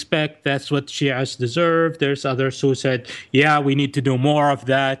did you expect? That's what Shias deserve. There's others who said, yeah, we need to do more of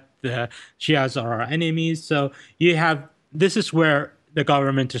that. Shias are our enemies. So this is where the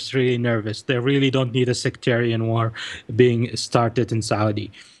government is really nervous. They really don't need a sectarian war being started in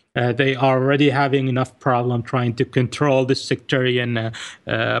Saudi. They are already having enough problem trying to control this sectarian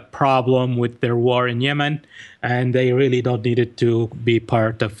problem with their war in Yemen, and they really don't need it to be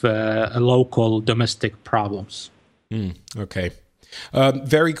part of local domestic problems. Okay.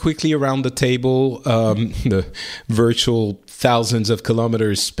 Very quickly around the table, the virtual thousands of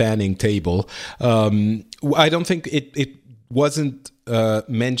kilometers spanning table. I don't think it wasn't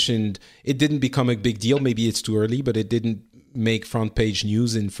mentioned. It didn't become a big deal. Maybe it's too early, but it didn't make front page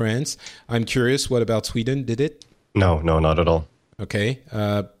news in France. I'm curious, what about Sweden? Did it? No, not at all. Okay.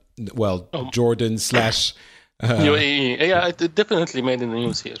 Jordan / UAE. Yeah, it definitely made in the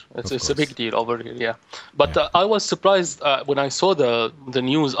news here. It's a big deal over here, yeah. But I was surprised when I saw the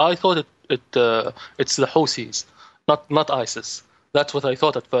news. I thought it's the Houthis, not ISIS. That's what I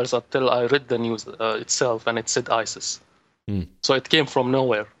thought at first until I read the news itself, and it said ISIS. So it came from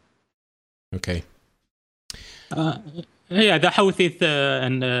nowhere. Okay. The Houthis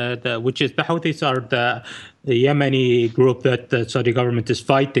the Houthis are the Yemeni group that the Saudi government is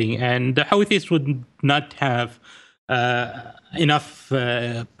fighting, and the Houthis would not have enough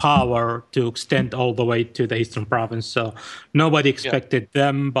power to extend all the way to the eastern province. So nobody expected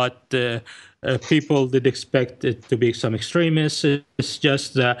them, but people did expect it to be some extremists. It's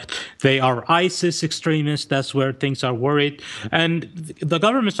just that they are ISIS extremists. That's where things are worried. And the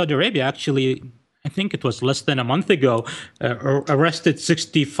government of Saudi Arabia actually, I think it was less than a month ago, arrested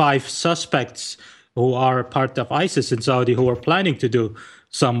 65 suspects who are part of ISIS in Saudi who are planning to do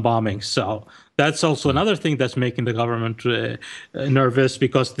some bombings. So that's also another thing that's making the government nervous,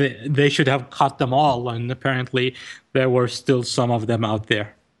 because they should have caught them all, and apparently there were still some of them out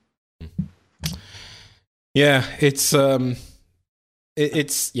there. Yeah, it's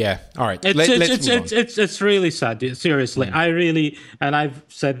yeah. All right, let's move on. It's really sad. Seriously, and I've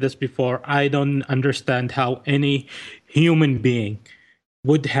said this before. I don't understand how any human being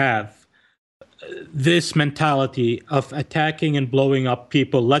would have this mentality of attacking and blowing up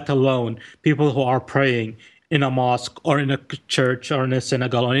people, let alone people who are praying in a mosque or in a church or in a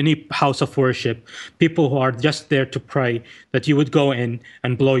synagogue or any house of worship, people who are just there to pray, that you would go in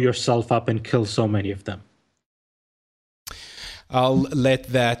and blow yourself up and kill so many of them. I'll let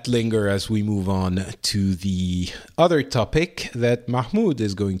that linger as we move on to the other topic that Mahmoud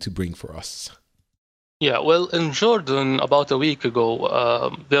is going to bring for us. Yeah, well, in Jordan, about a week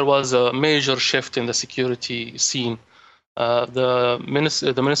ago, there was a major shift in the security scene. The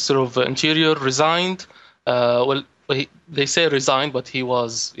Minister of Interior resigned. They say resigned, but he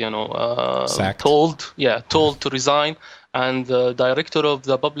was, told to resign. And the director of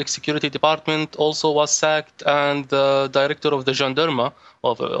the Public Security Department also was sacked, and the director of the Gendarme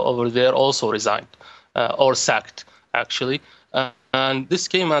over there also resigned, or sacked, actually. And this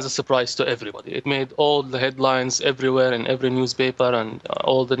came as a surprise to everybody. It made all the headlines everywhere in every newspaper and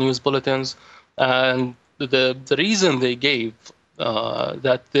all the news bulletins. And the reason they gave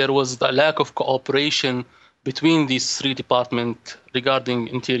that there was a lack of cooperation between these three departments regarding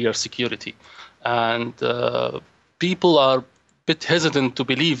interior security. And people are a bit hesitant to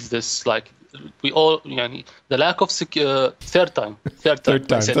believe this. Like, we all, the lack of third time.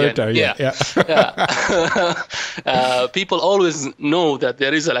 Yeah. People always know that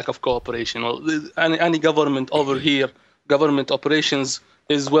there is a lack of cooperation. Well, any government over here, government operations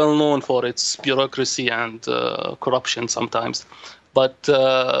is well known for its bureaucracy and corruption sometimes. But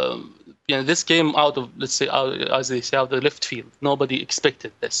this came out of, let's say, as they say, out of the left field. Nobody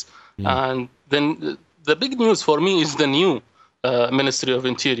expected this. And then the big news for me is the new Ministry of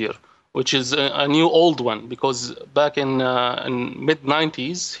Interior, which is a new old one, because back in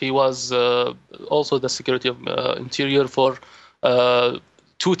mid-90s, he was also the Secretary of Interior for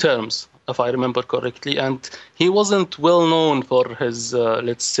 2 terms, if I remember correctly. And he wasn't well known for his,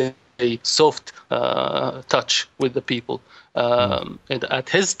 let's say, soft touch with the people. At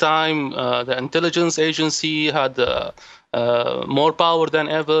his time, the intelligence agency had more power than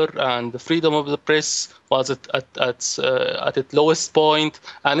ever, and the freedom of the press was at its lowest point.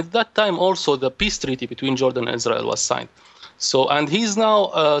 And at that time, also, the peace treaty between Jordan and Israel was signed. So, and he's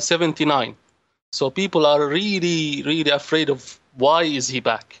now 79. So people are really, really afraid of why is he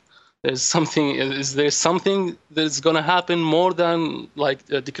back. Is there something that's going to happen more than like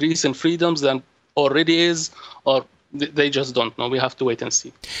a decrease in freedoms than already is, or they just don't know? We have to wait and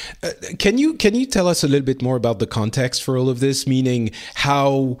see. Can you tell us a little bit more about the context for all of this? Meaning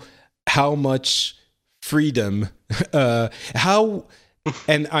how much freedom,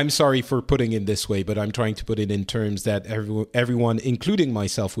 and I'm sorry for putting it this way, but I'm trying to put it in terms that everyone, including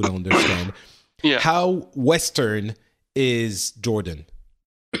myself, would understand. Yeah. How Western is Jordan?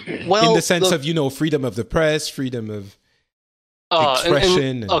 Well, in the sense of, freedom of the press, freedom of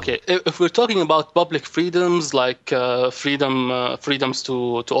expression. Okay, if we're talking about public freedoms, like freedoms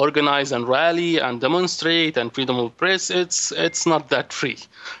to organize and rally and demonstrate, and freedom of press, it's not that free.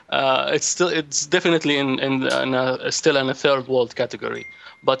 It's definitely still in a third world category.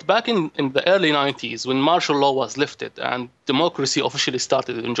 But back in the early 90s, when martial law was lifted and democracy officially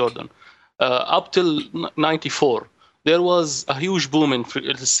started in Jordan, up till 94. There was a huge boom in,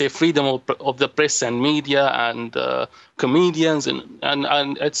 let's say, freedom of the press and media and comedians, and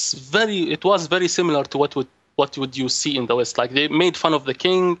it was very similar to what would you see in the West. Like, they made fun of the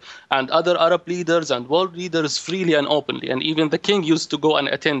king and other Arab leaders and world leaders freely and openly, and even the king used to go and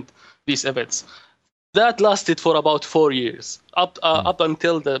attend these events. That lasted for about 4 years, up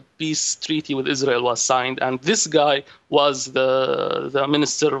until the peace treaty with Israel was signed, and this guy was the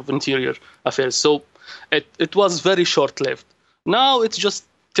Minister of Interior Affairs. So it was very short-lived. Now it's just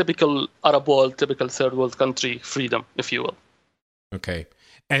typical Arab world, typical third world country freedom, if you will. Okay.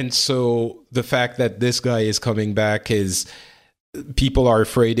 And so the fact that this guy is coming back is people are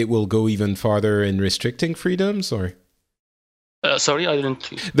afraid it will go even farther in restricting freedoms, or? Sorry, I didn't.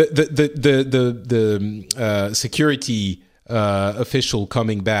 The security official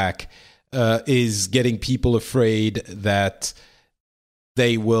coming back is getting people afraid that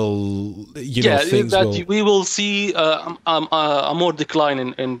they will, we will see a more decline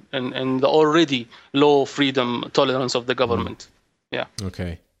in the already low freedom tolerance of the government. Yeah.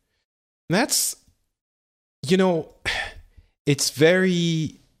 Okay. That's, it's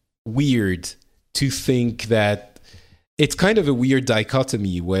very weird to think that it's kind of a weird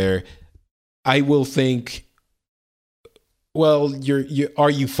dichotomy where I will think, well, are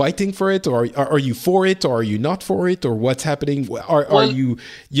you fighting for it, or are you for it, or are you not for it, or what's happening? Are you,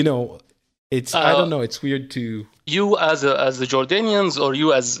 it's, I don't know. It's weird to... You as the Jordanians, or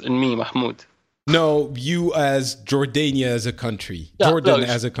you as me, Mahmoud? No, you as Jordania as a country. Jordan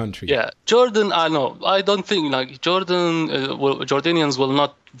as a country. Yeah, Jordan, I know. I don't think, Jordanians will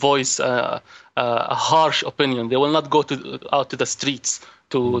not voice a harsh opinion. They will not go out to the streets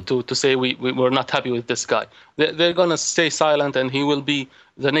to say we're not happy with this guy. They're going to stay silent, and he will be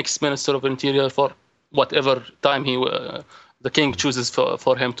the next Minister of Interior for whatever time the king chooses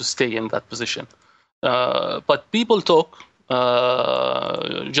for him to stay in that position. But people talk,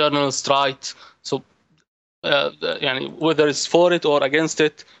 journalists write, so whether it's for it or against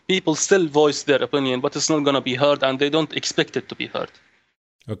it, people still voice their opinion, but it's not going to be heard, and they don't expect it to be heard.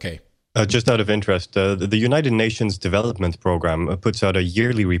 Okay. Just out of interest, the United Nations Development Program puts out a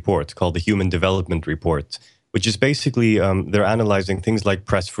yearly report called the Human Development Report, which is basically, they're analyzing things like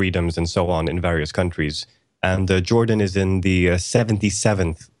press freedoms and so on in various countries. And Jordan is in the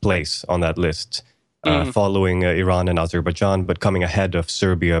 77th place on that list, following Iran and Azerbaijan, but coming ahead of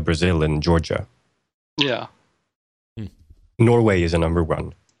Serbia, Brazil, and Georgia. Yeah. Norway is a number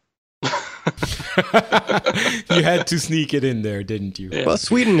one. You had to sneak it in there, didn't you? Well,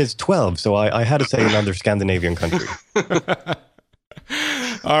 Sweden is 12, so I had to say another Scandinavian country.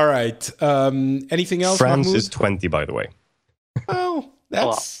 All right. Anything else? France Mahmoud? is 20, by the way. Oh,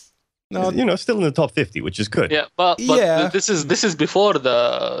 that's not. Still in the top 50, which is good. Yeah, but Yeah. this is before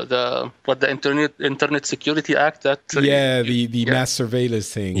the Internet Security Act that the mass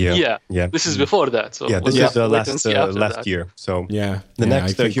surveillance thing. Yeah. This is before that. So This is last year. So Yeah. the I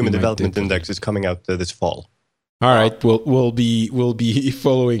next think we Human might Development do that. Index is coming out this fall. All right, we'll be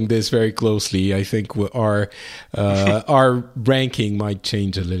following this very closely. I think our ranking might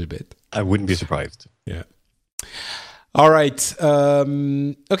change a little bit. I wouldn't be surprised. Yeah. All right.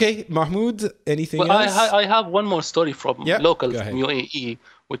 Okay, Mahmoud. Anything else? I have one more story from local go ahead. UAE,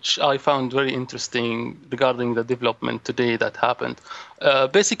 which I found very interesting regarding the development today that happened.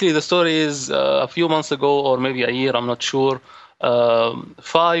 Basically, the story is a few months ago, or maybe a year, I'm not sure. 5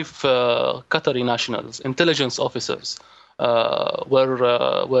 Qatari nationals, intelligence officers,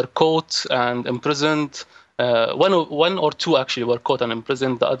 were caught and imprisoned. One or two actually were caught and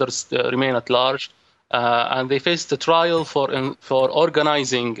imprisoned. The others remain at large, and they faced a trial for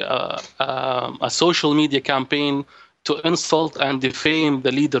organizing a social media campaign to insult and defame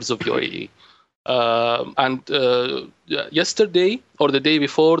the leaders of UAE. And yesterday or the day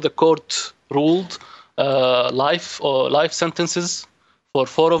before, the court ruled life sentences for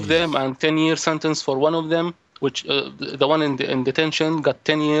 4 of them and 10-year sentence for one of them, which the one in detention got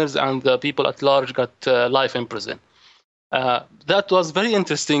 10 years and the people at large got life in prison. That was very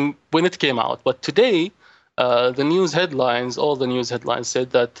interesting when it came out. But today, all the news headlines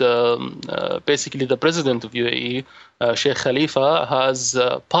said that basically the president of UAE, Sheikh Khalifa, has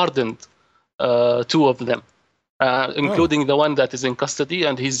pardoned 2 of them, including the one that is in custody,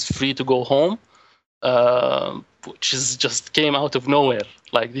 and he's free to go home. Which is just came out of nowhere.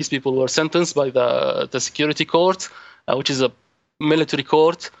 Like, these people were sentenced by the security court, which is a military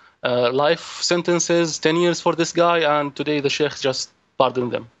court, life sentences, 10 years for this guy, and today the sheikh just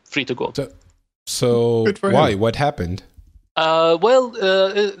pardoned them, free to go. So why? What happened?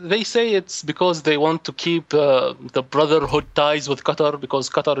 They say it's because they want to keep the brotherhood ties with Qatar, because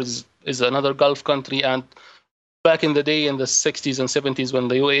Qatar is another Gulf country, and back in the day, in the 60s and 70s, when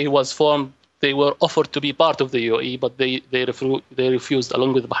the UAE was formed, they were offered to be part of the UAE, but they refused,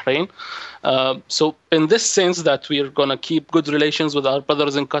 along with Bahrain. So in this sense that we're going to keep good relations with our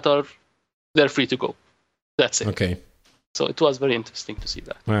brothers in Qatar, they're free to go. That's it. Okay. So it was very interesting to see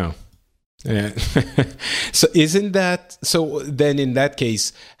that. Wow. Yeah. So then in that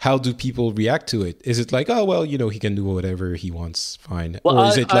case, how do people react to it? Is it like, oh, well, he can do whatever he wants, fine? Well, or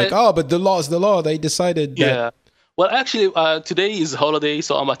is it but the law's the law, they decided that... Yeah. Well, actually, today is holiday,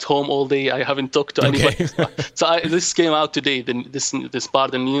 so I'm at home all day. I haven't talked to anybody. So this came out today, this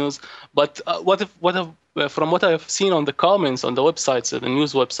pardon news. But from what I've seen on the comments on the websites, the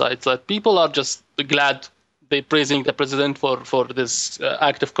news websites, that people are just glad. They're praising the president for this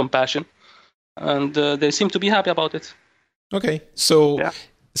act of compassion, and they seem to be happy about it. Okay,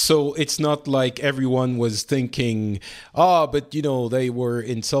 so it's not like everyone was thinking, but they were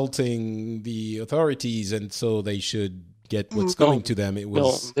insulting the authorities, and so they should get what's coming to them. It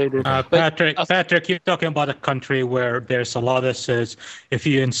was they didn't. Patrick, you're talking about a country where there's a law that says if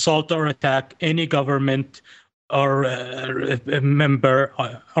you insult or attack any government or a member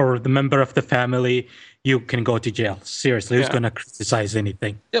or the member of the family, you can go to jail. Seriously, who's going to criticize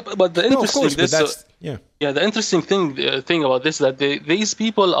anything? Yeah, but the interesting the interesting thing about this is that these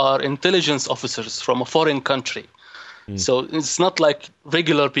people are intelligence officers from a foreign country. So it's not like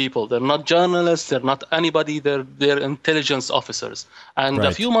regular people. They're not journalists. They're not anybody. They're intelligence officers. And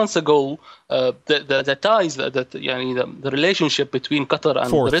a few months ago, the ties, the relationship between Qatar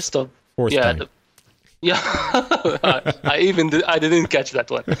and the rest of I didn't catch that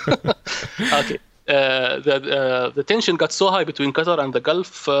one. Okay. The tension got so high between Qatar and the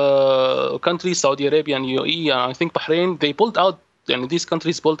Gulf countries, Saudi Arabia and UAE, and I think Bahrain. They pulled out, these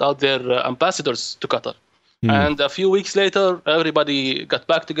countries pulled out their ambassadors to Qatar. And a few weeks later, everybody got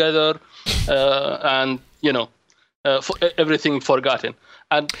back together, and everything forgotten.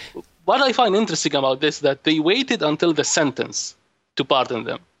 And what I find interesting about this, that they waited until the sentence to pardon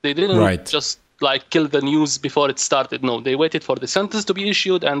them. They didn't just kill the news before it started. No, they waited for the sentence to be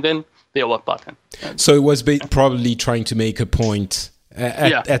issued, and then they were pardoned. So it was probably trying to make a point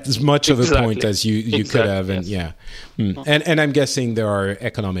at as much of a point as you could have, and and I'm guessing there are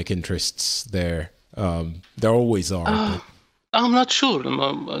economic interests there. There always are. I'm not sure.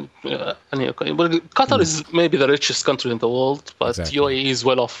 Qatar is maybe the richest country in the world, but UAE is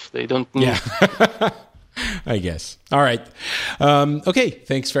well off. They don't need... I guess. All right. Okay.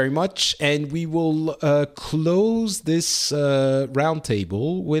 Thanks very much. And we will close this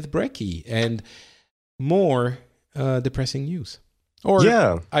roundtable with Brecky and more depressing news. Or,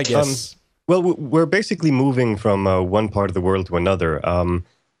 Yeah. I guess. Well, we're basically moving from one part of the world to another.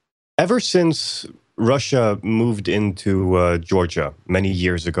 Ever since Russia moved into Georgia many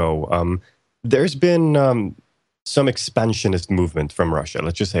years ago, there's been some expansionist movement from Russia.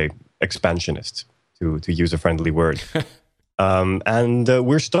 Let's just say expansionist, to use a friendly word. And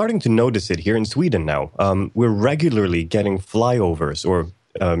we're starting to notice it here in Sweden now. We're regularly getting flyovers or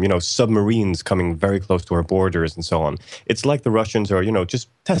submarines coming very close to our borders and so on. It's like the Russians are, just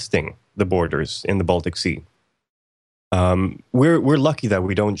testing the borders in the Baltic Sea. We're lucky that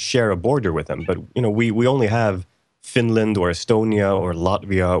we don't share a border with them, but we only have Finland or Estonia or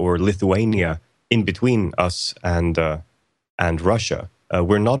Latvia or Lithuania in between us and Russia.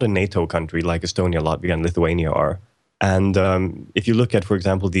 We're not a NATO country like Estonia, Latvia, and Lithuania are. And if you look at, for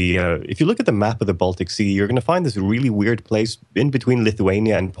example, if you look at the map of the Baltic Sea, you're going to find this really weird place in between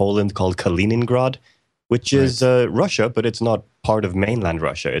Lithuania and Poland called Kaliningrad, which is Russia, but it's not part of mainland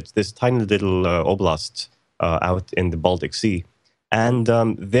Russia. It's this tiny little oblast out in the Baltic Sea. And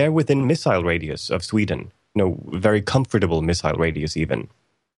they're within missile radius of Sweden, very comfortable missile radius even.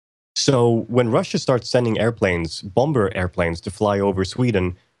 So when Russia starts sending bomber airplanes to fly over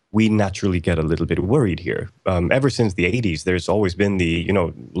Sweden, we naturally get a little bit worried here. Ever since the 80s, there's always been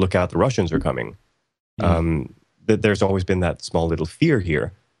look out, the Russians are coming. There's always been that small little fear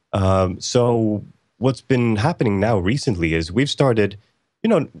here. So what's been happening now recently is we've started,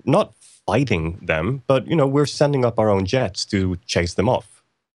 not fighting them, but, we're sending up our own jets to chase them off,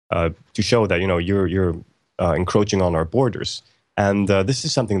 to show that, you're encroaching on our borders. And this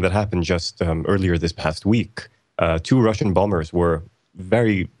is something that happened just earlier this past week. 2 Russian bombers were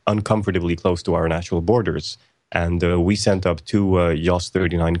very uncomfortably close to our national borders. And we sent up 2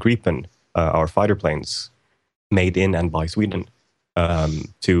 Jas-39 Gripen, our fighter planes, made in and by Sweden,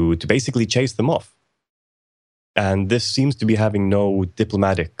 to basically chase them off. And this seems to be having no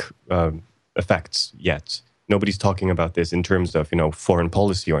diplomatic effects yet. Nobody's talking about this in terms of, foreign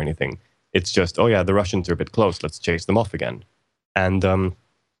policy or anything. It's just, oh yeah, the Russians are a bit close, let's chase them off again. And I'm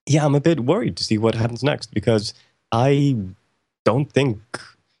a bit worried to see what happens next, because I don't think,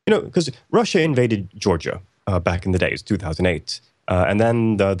 because Russia invaded Georgia back in the days, 2008. And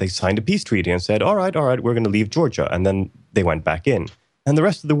then they signed a peace treaty and said, all right, we're going to leave Georgia. And then they went back in. And the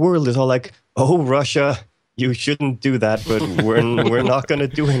rest of the world is all like, oh, Russia, you shouldn't do that, but we're not going to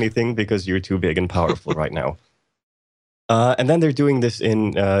do anything because you're too big and powerful right now. And then they're doing this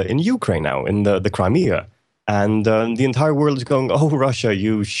in Ukraine now, in the Crimea. And the entire world is going, oh, Russia,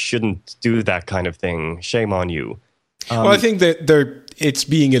 you shouldn't do that kind of thing. Shame on you. Well, I think that it's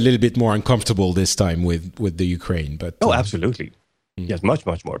being a little bit more uncomfortable this time with the Ukraine. But absolutely. Yes, much,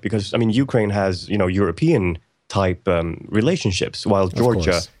 much more. Because, Ukraine has, European-type relationships, while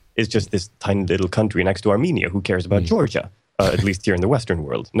Georgia is just this tiny little country next to Armenia. Who cares about Georgia? At least here in the Western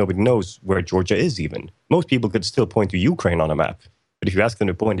world. Nobody knows where Georgia is even. Most people could still point to Ukraine on a map. But if you ask them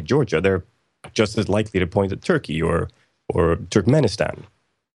to point to Georgia, they're just as likely to point at Turkey or Turkmenistan.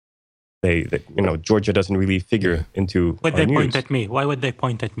 They Georgia doesn't really figure into. Would they point at me? Why would they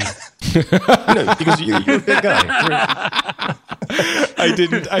point at me? Because you're a big guy. I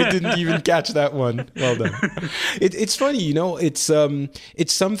didn't even catch that one. Well done. It's funny,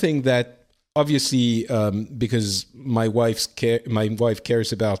 it's something that obviously because my wife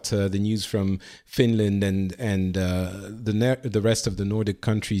cares about the news from Finland and the rest of the Nordic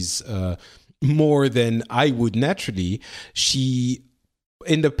countries more than I would naturally. She,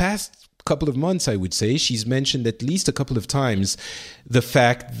 in the past couple of months, I would say, she's mentioned at least a couple of times the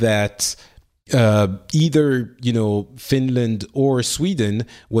fact that either Finland or Sweden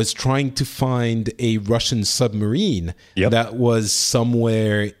was trying to find a Russian submarine that was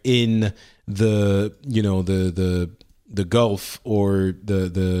somewhere in the Gulf or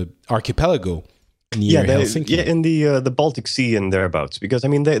the archipelago near Helsinki. Yeah, in the Baltic Sea and thereabouts. Because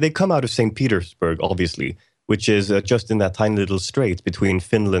they come out of St. Petersburg, obviously, which is just in that tiny little strait between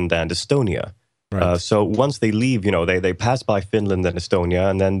Finland and Estonia. Right. So once they leave, they pass by Finland and Estonia,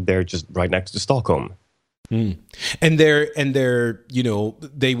 and then they're just right next to Stockholm. And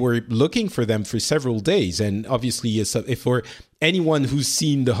they were looking for them for several days. And obviously, if for anyone who's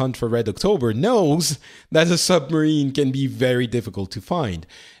seen The Hunt for Red October knows that a submarine can be very difficult to find.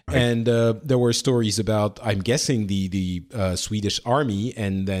 Right. And there were stories about, I'm guessing, the Swedish army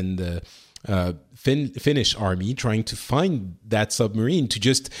and then the Finnish army trying to find that submarine to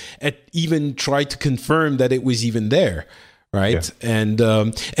just even try to confirm that it was even there. right? And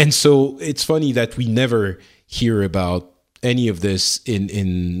so it's funny that we never hear about any of this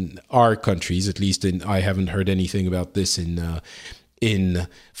in our countries. At least I haven't heard anything about this in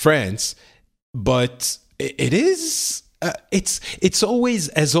France. But it is it's always,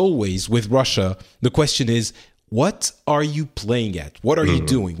 as always with Russia, the question is, what are you playing at? What are you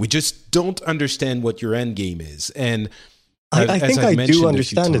doing? We just don't understand what your end game is. And I think I do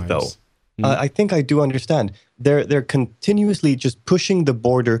understand it, though. I think I do understand. They're continuously just pushing the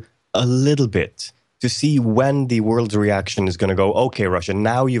border a little bit to see when the world's reaction is going to go, okay, Russia,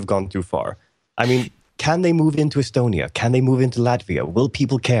 now you've gone too far. I mean, can they move into Estonia? Can they move into Latvia? Will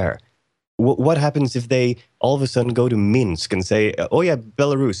people care? What happens if they all of a sudden go to Minsk and say, oh yeah,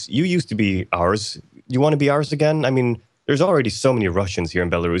 Belarus, you used to be ours. You want to be ours again? I mean, there's already so many Russians here in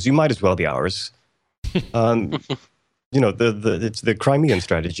Belarus. You might as well be ours. It's the Crimean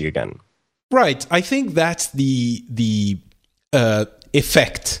strategy again. Right. I think that's the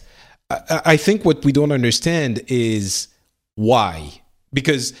effect. I think what we don't understand is why.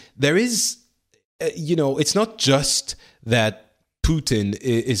 Because there is, it's not just that Putin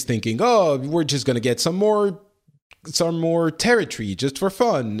is thinking, oh, we're just going to get some more territory just for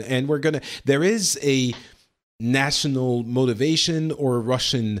fun. And there is a national motivation or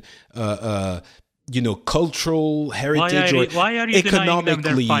Russian, cultural heritage why are you economically denying them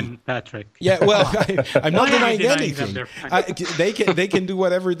their fun, Patrick? Yeah, well, I'm not denying anything. They can do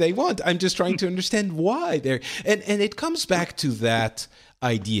whatever they want. I'm just trying to understand why they're, and it comes back to that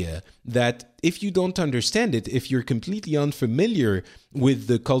idea that if you don't understand it, if you're completely unfamiliar with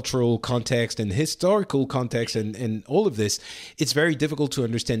the cultural context and historical context and all of this, it's very difficult to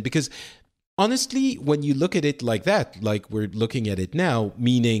understand. Because honestly, when you look at it like that, like we're looking at it now,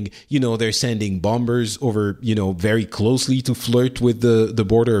 meaning, they're sending bombers over, very closely to flirt with the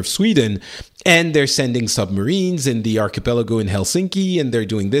border of Sweden, and they're sending submarines in the archipelago in Helsinki, and they're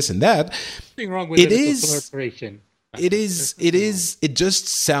doing this and that. Nothing wrong with it is proliferation. It just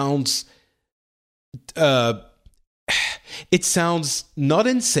sounds, it sounds not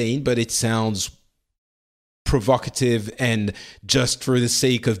insane, but it sounds provocative and just for the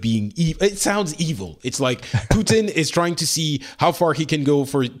sake of being evil. It sounds evil. It's like Putin is trying to see how far he can go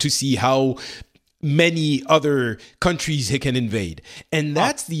to see how many other countries he can invade. And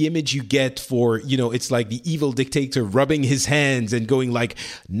that's the image you get for, it's like the evil dictator rubbing his hands and going like,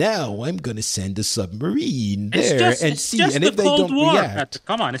 now I'm going to send a submarine there and see. And if they don't react.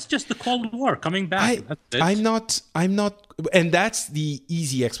 Come on, it's just the Cold War coming back. I'm not, and that's the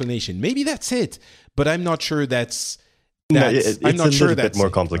easy explanation. Maybe that's it, but I'm not sure it's a little bit more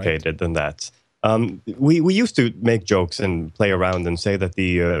complicated than that. We used to make jokes and play around and say that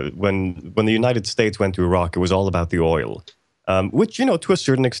when the United States went to Iraq, it was all about the oil, which, to a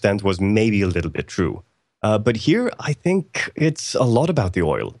certain extent was maybe a little bit true. But here, I think it's a lot about the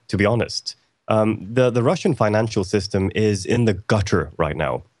oil, to be honest. The Russian financial system is in the gutter right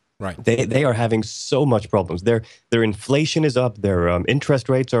now. Right. They are having so much problems. Their inflation is up. Their interest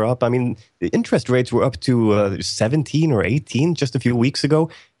rates are up. I mean, the interest rates were up to 17 or 18 just a few weeks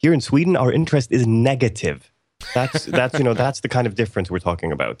ago. Here in Sweden, our interest is negative. That's the kind of difference we're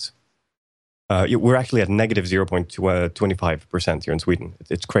talking about. We're actually at negative 0.25% here in Sweden.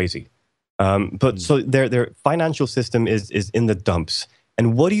 It's crazy. So their financial system is in the dumps.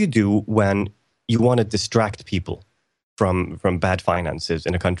 And what do you do when you want to distract people from bad finances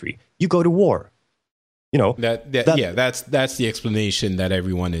in a country? You go to war. That's the explanation that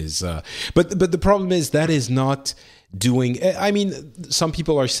everyone is. But the problem is that is not doing. I mean, some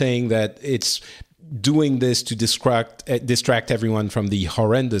people are saying that it's doing this to distract everyone from the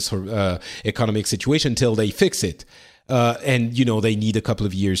horrendous economic situation till they fix it, and they need a couple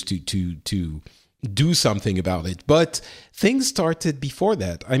of years to do something about it. But things started before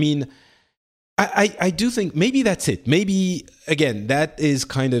that. I mean, I do think maybe that's it. Maybe, again, that is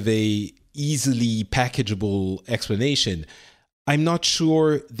kind of a easily packageable explanation. I'm not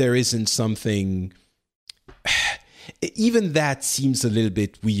sure there isn't something... Even that seems a little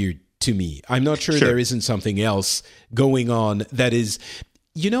bit weird to me. I'm not sure there isn't something else going on that is...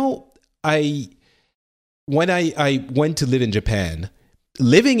 when I went to live in Japan...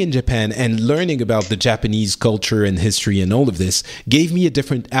 Living in Japan and learning about the Japanese culture and history and all of this gave me a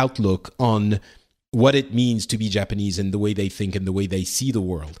different outlook on what it means to be Japanese and the way they think and the way they see the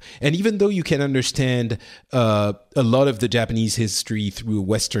world. And even though you can understand a lot of the Japanese history through a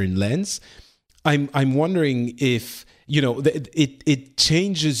Western lens, I'm wondering if, it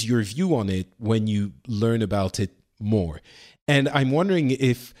changes your view on it when you learn about it more. And I'm wondering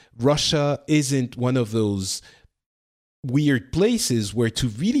if Russia isn't one of those weird places where to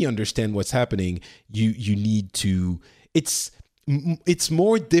really understand what's happening, you need to it's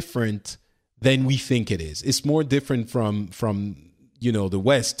more different than we think it is. It's more different from the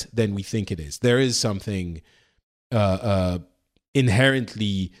West than we think it is. There is something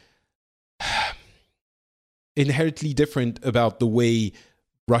inherently different about the way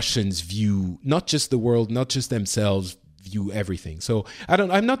Russians view not just the world, not just themselves, view everything. So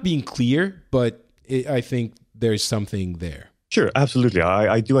I'm not being clear, but I think there's something there. Sure, absolutely.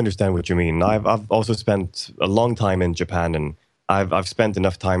 I do understand what you mean. I've also spent a long time in Japan, and I've spent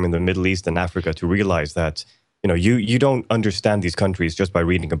enough time in the Middle East and Africa to realize that you don't understand these countries just by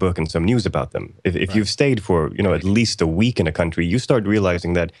reading a book and some news about them. If you've stayed for at least a week in a country, you start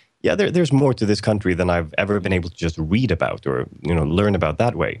realizing that there's more to this country than I've ever been able to just read about or learn about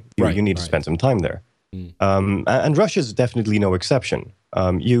that way. You need to spend some time there. And Russia's definitely no exception.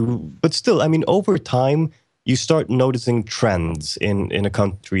 But still, I mean, over time, you start noticing trends in a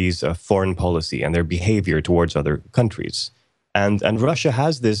country's foreign policy and their behavior towards other countries. And Russia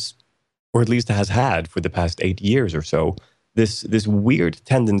has this, or at least has had for the past 8 years or so, this weird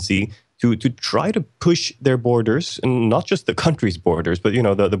tendency to try to push their borders, and not just the country's borders, but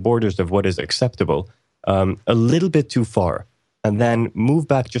the borders of what is acceptable, a little bit too far, and then move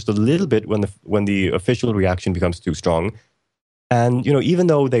back just a little bit when the official reaction becomes too strong. And even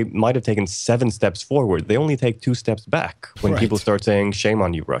though they might have taken 7 steps forward, they only take 2 steps back when people start saying, "Shame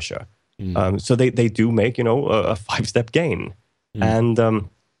on you, Russia." So they do make a 5-step gain, and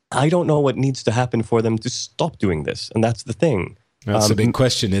I don't know what needs to happen for them to stop doing this, and that's the thing. That's a big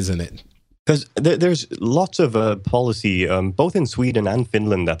question, isn't it? Because there's lots of policy, both in Sweden and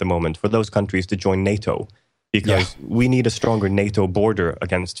Finland at the moment, for those countries to join NATO, because we need a stronger NATO border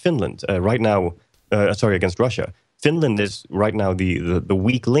against Finland. Against Russia. Finland is right now the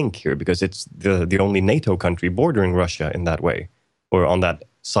weak link here, because it's the only NATO country bordering Russia in that way, or on that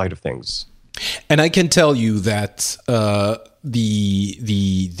side of things. And I can tell you that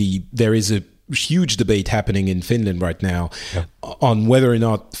there is a huge debate happening in Finland right now on whether or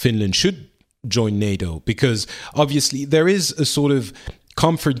not Finland should join NATO, because obviously there is a sort of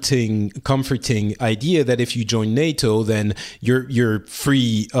comforting idea that if you join NATO, then you're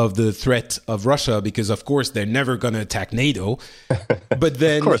free of the threat of Russia, because of course they're never going to attack NATO. But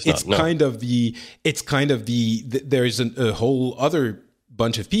then there's a whole other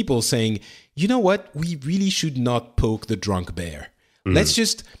bunch of people saying, you know what, we really should not poke the drunk bear. Let's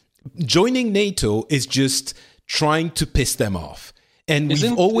just joining NATO is just trying to piss them off, and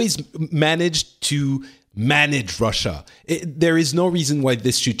we've always managed to manage Russia. There is no reason why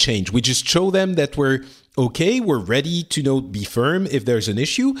this should change. We just show them that we're okay, we're ready to be firm if there's an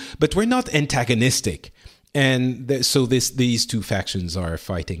issue, but we're not antagonistic. And so these two factions are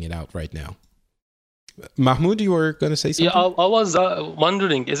fighting it out right now. Mahmoud, you were going to say something? Yeah, I was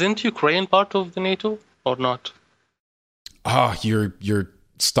wondering, isn't Ukraine part of the NATO or not? You're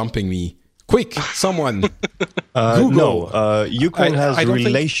stumping me. Quick, someone. No, Ukraine has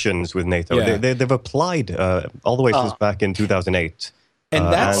relations with NATO. Yeah. They've applied all the way since back in 2008.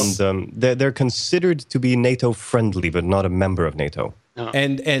 And they're considered to be NATO friendly, but not a member of NATO.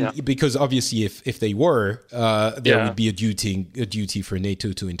 And because obviously if they were, there would be a duty for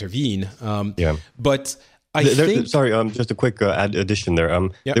NATO to intervene. But I think... Sorry, just a quick addition there.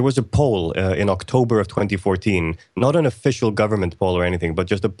 There was a poll in October of 2014, not an official government poll or anything, but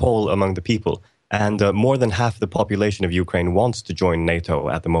just a poll among the people. And more than half the population of Ukraine wants to join NATO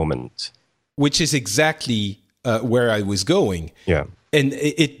at the moment. Which is exactly where I was going. Yeah. And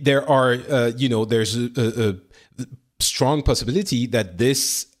there's a strong possibility that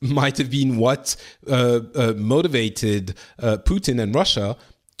this might have been what motivated Putin and Russia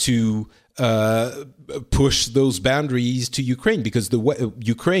to push those boundaries to Ukraine, because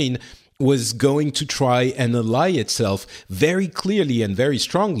Ukraine was going to try and ally itself very clearly and very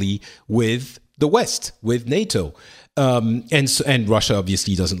strongly with the West, with NATO. And Russia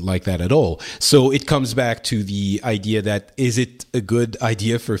obviously doesn't like that at all. So it comes back to the idea that, is it a good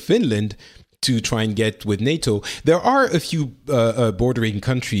idea for Finland to try and get with NATO? There are a few bordering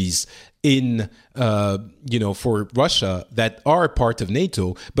countries for Russia that are part of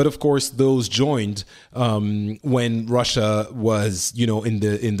NATO, but of course those joined when Russia was in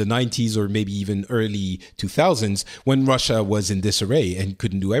the 90s or maybe even early 2000s, when Russia was in disarray and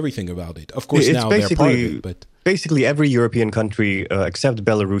couldn't do everything about it. Of course, now they're part of it, but basically every European country except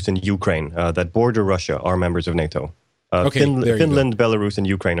Belarus and Ukraine that border Russia are members of NATO. Finland, Belarus, and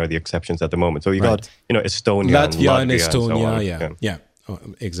Ukraine are the exceptions at the moment. So you got Estonia, Latvia, and Estonia, Estonia, and so on. yeah.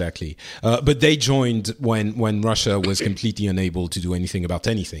 Exactly. But they joined when Russia was completely unable to do anything about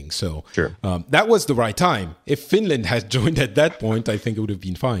anything. So Sure. That was the right time. If Finland had joined at that point, I think it would have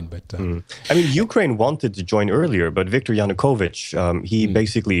been fine. But I mean, Ukraine wanted to join earlier, but Viktor Yanukovych, he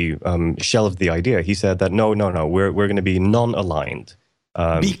basically shelved the idea. He said that, no, we're going to be non-aligned.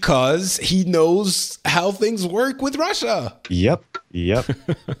 Because he knows how things work with Russia. Yep.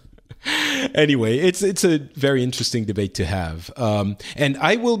 Anyway, it's a very interesting debate to have. And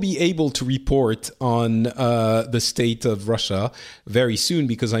I will be able to report on the state of Russia very soon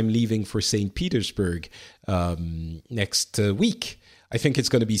because I'm leaving for St. Petersburg next week. I think it's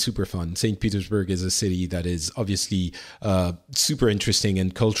going to be super fun. St. Petersburg is a city that is obviously super interesting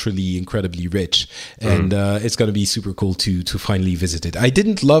and culturally incredibly rich. And it's going to be super cool to finally visit it. I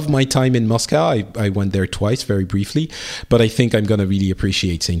didn't love my time in Moscow. I went there twice, very briefly. But I think I'm going to really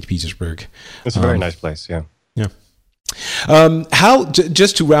appreciate St. Petersburg. It's a very nice place, yeah. Yeah.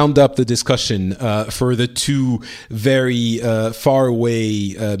 Just to round up the discussion for the two very far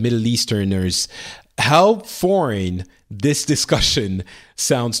away Middle Easterners, how foreign this discussion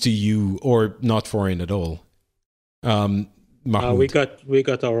sounds to you, or not foreign at all? We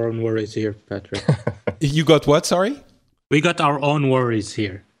got our own worries here, Patrick. You got what? Sorry, we got our own worries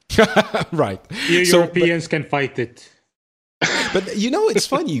here. Right. You Europeans can fight it. But it's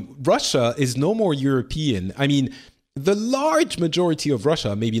funny. Russia is no more European. I mean, the large majority of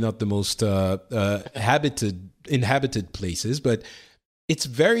Russia, maybe not the most inhabited places, but it's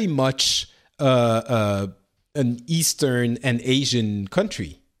very much an Eastern and Asian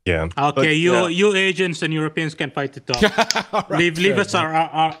country. Yeah. Okay, you Asians and Europeans can fight it off. Right, leave us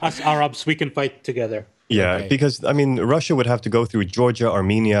us Arabs. We can fight together. Yeah, okay. Because I mean, Russia would have to go through Georgia,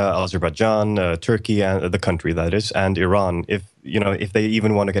 Armenia, Azerbaijan, Turkey, and the country that is, and Iran, if they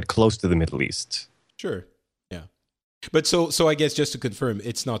even want to get close to the Middle East. Sure. Yeah. But so I guess just to confirm,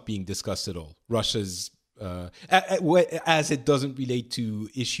 it's not being discussed at all. Russia's as it doesn't relate to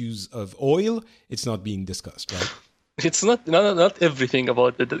issues of oil, it's not being discussed, right? It's not everything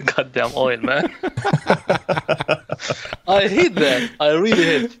about the goddamn oil, man. I hate that. I really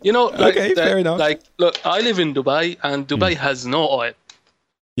hate. Okay, fair enough. Like, look, I live in Dubai, and Dubai has no oil.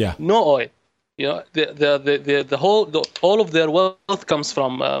 Yeah, no oil. All of their wealth comes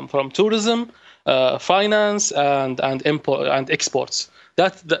from tourism, finance, and import and exports.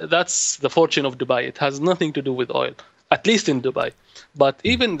 That's the fortune of Dubai. It has nothing to do with oil, at least in Dubai. But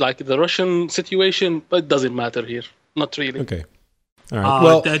even like the Russian situation, it doesn't matter here. Not really. Okay.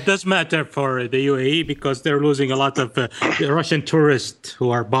 All right. It does matter for the UAE because they're losing a lot of Russian tourists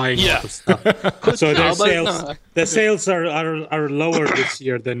who are buying a lot of stuff. So their sales are lower this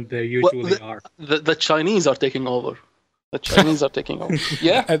year than they usually are. The Chinese are taking over.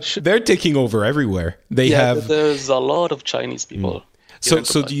 Yeah, they're taking over everywhere. There's a lot of Chinese people.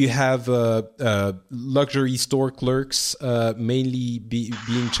 So do you have luxury store clerks mainly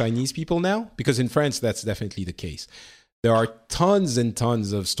being Chinese people now? Because in France, that's definitely the case. There are tons and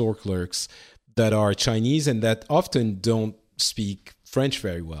tons of store clerks that are Chinese and that often don't speak French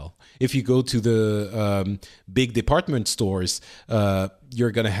very well. If you go to the big department stores,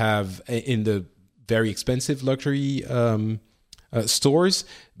 you're going to have in the very expensive luxury stores,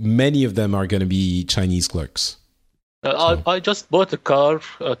 many of them are going to be Chinese clerks. I just bought a car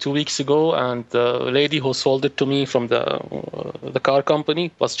 2 weeks ago, and the lady who sold it to me from the car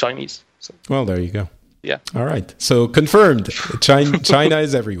company was Chinese. So. Well, there you go. Yeah. All right. So confirmed. China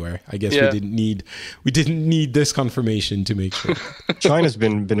is everywhere. I guess we didn't need this confirmation to make sure. China's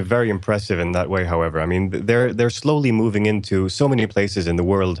been very impressive in that way. However, I mean, they're slowly moving into so many places in the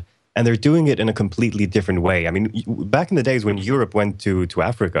world. And they're doing it in a completely different way. I mean, back in the days when Europe went to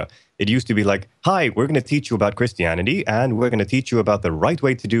Africa, it used to be like, hi, we're going to teach you about Christianity, and we're going to teach you about the right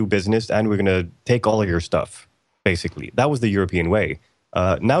way to do business, and we're going to take all of your stuff, basically. That was the European way.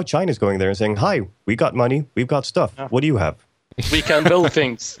 Now China's going there and saying, hi, we got money, we've got stuff. What do you have? We can build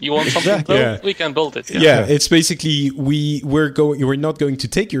things. You want something built? Yeah. We can build it. Yeah, it's basically we're not going to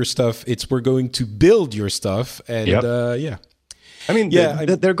take your stuff, we're going to build your stuff, and yeah. I mean,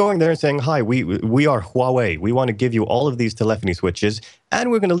 they're going there and saying, hi, we are Huawei. We want to give you all of these telephony switches, and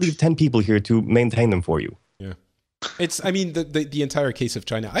we're going to leave 10 people here to maintain them for you. Yeah. The entire case of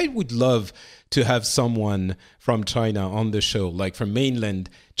China. I would love to have someone from China on the show, like from mainland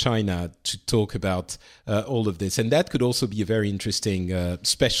China, to talk about all of this. And that could also be a very interesting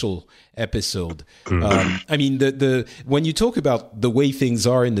special episode. When you talk about the way things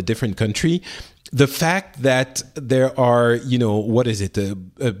are in the different country, the fact that there are, what is it, a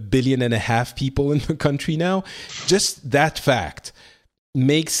 1.5 billion people in the country now, just that fact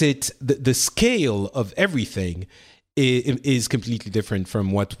makes it the scale of everything is completely different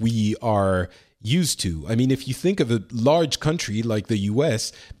from what we are used to. I mean, if you think of a large country like the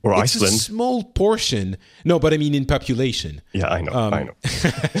US or it's Iceland, a small portion. No, but I mean in population. Yeah, I know.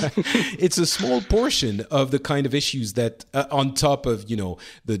 It's a small portion of the kind of issues that, on top of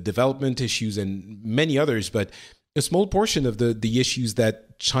the development issues and many others, but a small portion of the issues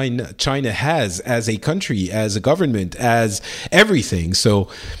that China has as a country, as a government, as everything. So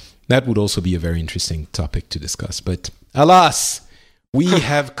that would also be a very interesting topic to discuss. But alas, we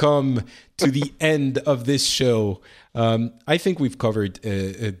have come to the end of this show. I think we've covered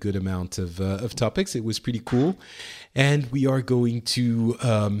a good amount of topics. It was pretty cool, and we are going to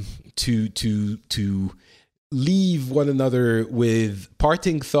leave one another with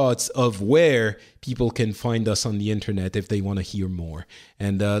parting thoughts of where people can find us on the internet if they want to hear more.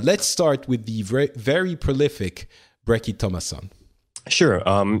 And let's start with the very prolific Brekkie Thomasson. Sure.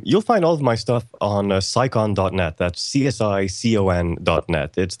 You'll find all of my stuff on Psycon.net. That's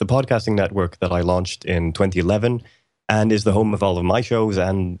CSICON.net. It's the podcasting network that I launched in 2011 and is the home of all of my shows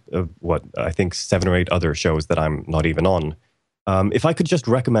and I think 7 or 8 other shows that I'm not even on. If I could just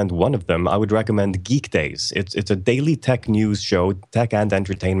recommend one of them, I would recommend Geek Days. It's a daily tech news show, tech and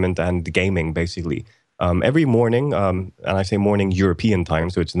entertainment and gaming, basically. Every morning, and I say morning European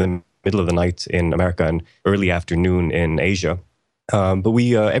time, so it's in the middle of the night in America and early afternoon in Asia. But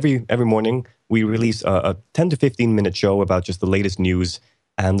we every morning we release a 10 to 15 minute show about just the latest news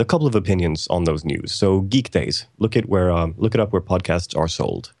and a couple of opinions on those news. So Geek Days, look it up where podcasts are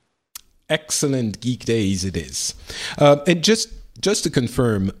sold. Excellent. Geek Days it is. And just to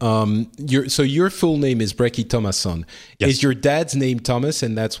confirm, your full name is Brekkie Thomasson. Yes. Is your dad's name Thomas,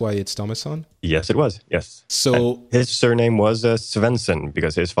 and that's why it's Thomasson? Yes, it was. Yes. So and his surname was Svensson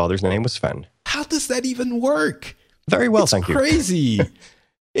because his father's name was Sven. How does that even work? Very well, thank you. It's crazy.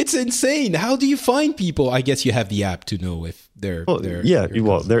 It's insane. How do you find people? I guess you have the app to know if they're...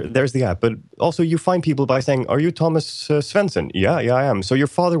 there's the app. But also you find people by saying, are you Thomas Svensson? Yeah, I am. So your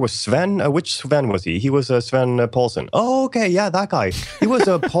father was Sven? Which Sven was he? He was Sven Paulson. Oh, okay, yeah, that guy. He was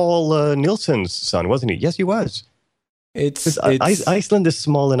Paul Nilsson's son, wasn't he? Yes, he was. Iceland is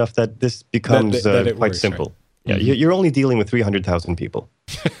small enough that this becomes quite works, simple. Right? Yeah, you're only dealing with 300,000 people.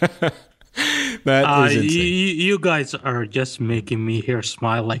 That is insane. You guys are just making me here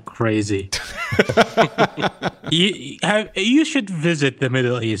smile like crazy. You should visit the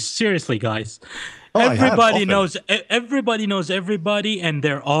Middle East. Seriously, guys. Everybody knows everybody, and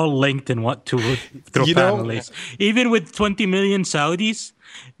they're all linked through families. Even with 20 million Saudis,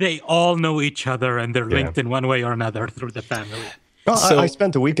 they all know each other, and they're linked in one way or another through the family. Well, I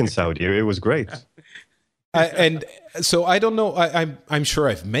spent a week in Saudi. It was great. So I don't know. I'm sure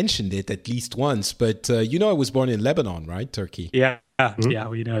I've mentioned it at least once, but I was born in Lebanon, right? Turkey. Yeah, yeah,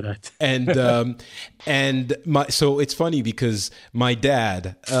 we know that. So it's funny because my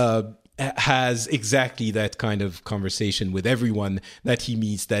dad has exactly that kind of conversation with everyone that he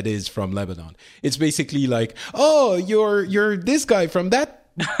meets that is from Lebanon. It's basically like, oh, you're this guy from that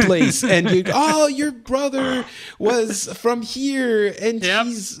place, and your brother was from here, and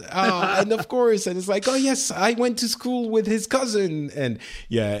he's and of course, and it's like, oh yes, I went to school with his cousin, and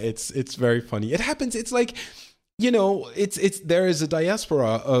yeah, it's very funny. It happens. It's like, there is a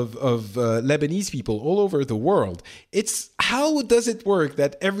diaspora of Lebanese people all over the world. It's how does it work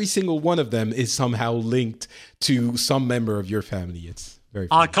that every single one of them is somehow linked to some member of your family? It's very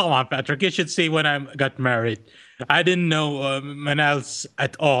funny. Oh, come on, Patrick. You should see when I got married. I didn't know Manal's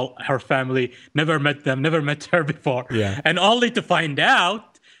at all, her family. Never met them, never met her before. Yeah. And only to find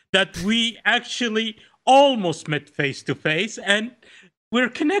out that we actually almost met face to face, and we're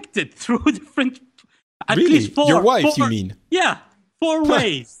connected through different... At least four. Your wife, you mean? Yeah, 4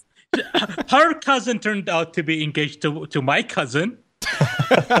 ways. Her cousin turned out to be engaged to my cousin.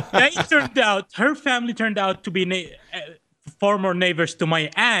 Her family turned out to be... former neighbors to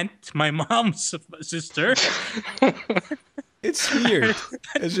my aunt, my mom's sister. It's weird.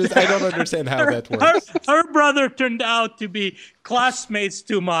 It's just, I don't understand how that works. Her brother turned out to be classmates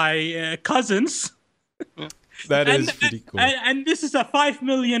to my cousins. That is pretty cool. And this is a 5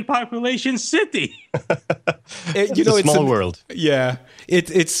 million population city. It's a small world. Yeah.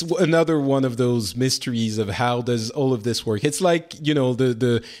 It's another one of those mysteries of how does all of this work. It's like,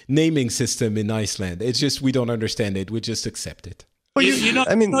 the naming system in Iceland. It's just we don't understand it. We just accept it. Well,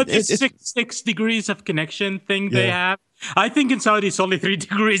 it's 6 degrees of connection thing they have. I think in Saudi it's only 3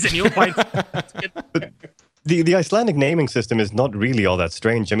 degrees and you'll find... The Icelandic naming system is not really all that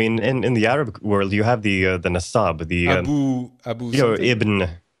strange. I mean, in the Arab world, you have the nasab, the Abu ibn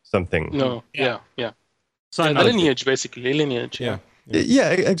something. No, yeah. So the lineage, basically, lineage. Yeah. Yeah,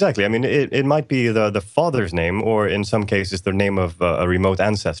 exactly. I mean, it might be the father's name, or in some cases, the name of a remote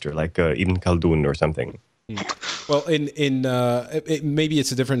ancestor, like Ibn Khaldun or something. Well, maybe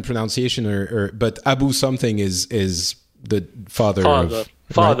it's a different pronunciation, but Abu something is the father.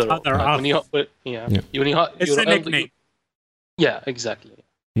 Father. Right? When you, It's a nickname. Yeah, exactly.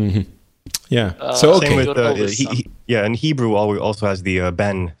 Mm-hmm. Yeah. Same with in Hebrew also has the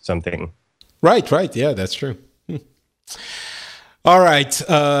ben something. Right. Yeah, that's true. All right.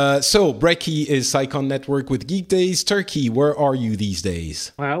 So Brekkie is Psychon Network with Geek Days. Turkey, where are you these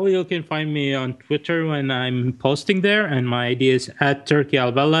days? Well, you can find me on Twitter when I'm posting there, and my ID is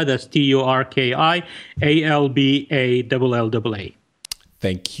 @TurkeyAlbella. That's TurkiAlballa.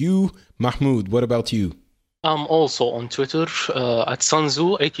 Thank you. Mahmoud, what about you? I'm also on Twitter at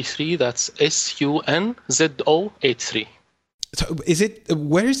Sunzo83. That's SUNZO83. So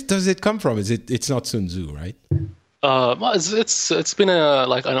where does it come from? It's not Sun Tzu, right? Well, it's been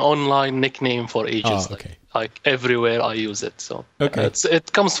an online nickname for ages. Oh, okay. Like everywhere I use it. So okay.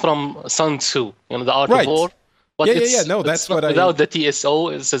 It comes from Sun Tzu, the art of war. But No, that's what without the TSO,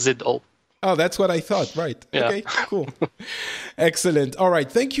 it's a ZO. Oh, that's what I thought. Right. Yeah. Okay, cool. Excellent. All right.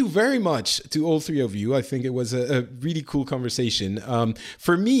 Thank you very much to all three of you. I think it was a really cool conversation.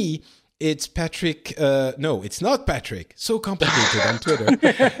 For me, it's Patrick. No, it's not Patrick. So complicated on Twitter.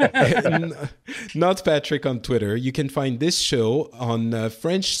 Not Patrick on Twitter. You can find this show on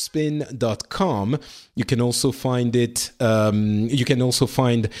FrenchSpin.com. You can also find it. You can also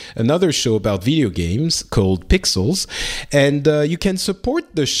find another show about video games called Pixels, and you can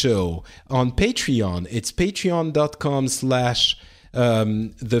support the show on Patreon. It's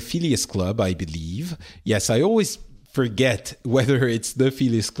patreon.com/the Phileas Club, I believe. Yes, I always forget whether it's the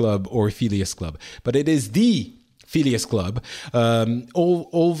Phileas Club or Phileas Club, but it is the Phileas Club.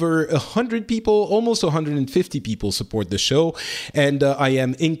 Over 100 people, almost 150 people support the show, and I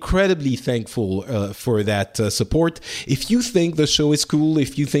am incredibly thankful for that support. If you think the show is cool,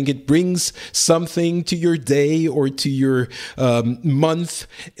 if you think it brings something to your day or to your month,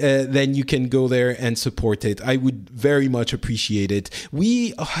 then you can go there and support it. I would very much appreciate it.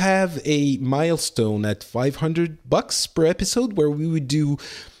 We have a milestone at $500 per episode where we would do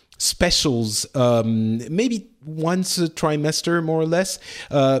specials, maybe once a trimester, more or less,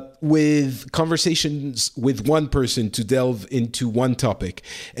 with conversations with one person to delve into one topic,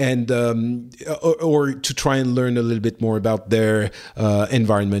 and or to try and learn a little bit more about their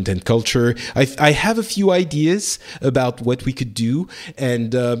environment and culture. I have a few ideas about what we could do,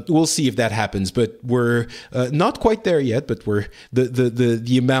 and we'll see if that happens. But we're not quite there yet. But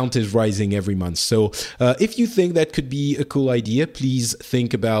the amount is rising every month. So if you think that could be a cool idea, please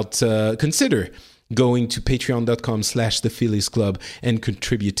think about consider going to patreon.com/the Phileas Club and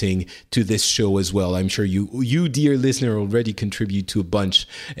contributing to this show as well. I'm sure you dear listener, already contribute to a bunch,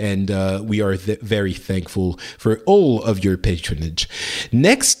 and we are very thankful for all of your patronage.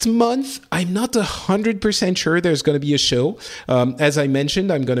 Next month, I'm not 100% sure there's going to be a show. As I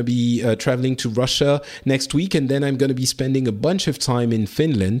mentioned, I'm going to be traveling to Russia next week, and then I'm going to be spending a bunch of time in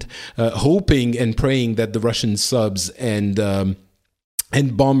Finland, hoping and praying that the Russian subs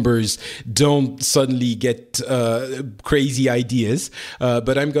and bombers don't suddenly get crazy ideas.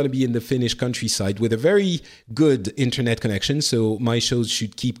 But I'm going to be in the Finnish countryside with a very good internet connection, so my shows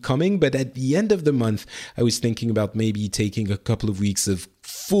should keep coming. But at the end of the month, I was thinking about maybe taking a couple of weeks of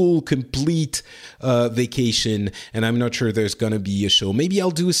full, complete vacation, and I'm not sure there's going to be a show. Maybe I'll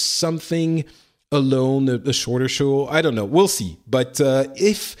do something alone, a shorter show. I don't know. We'll see. But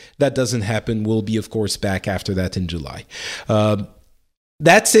if that doesn't happen, we'll be, of course, back after that in July.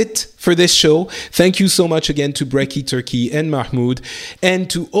 That's it for this show. Thank you so much again to Brekkie, Turkey, and Mahmoud, and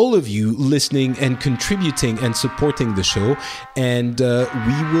to all of you listening and contributing and supporting the show. And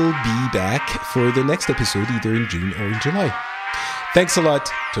we will be back for the next episode, either in June or in July. Thanks a lot.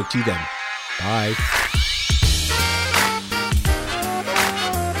 Talk to you then. Bye.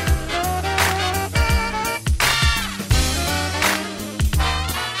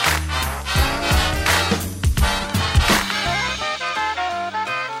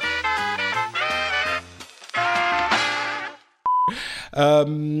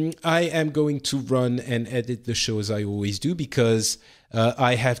 I am going to run and edit the show as I always do, because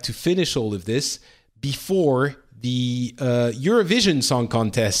I have to finish all of this before the Eurovision Song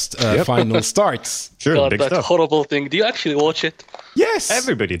Contest final starts. Sure, God, big that stuff. horrible thing. Do you actually watch it? Yes,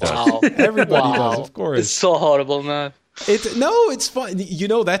 Everybody does. Wow. everybody does, of course. It's so horrible, man. It's fun.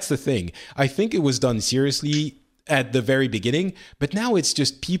 That's the thing. I think it was done seriously at the very beginning, but now it's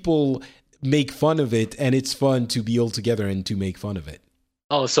just people make fun of it, and it's fun to be all together and to make fun of it.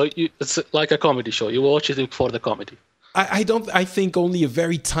 Oh, so it's like a comedy show. You watch it for the comedy. I don't. I think only a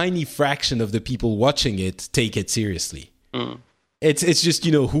very tiny fraction of the people watching it take it seriously. It's just,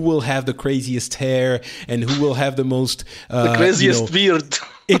 who will have the craziest hair and who will have the most the craziest beard.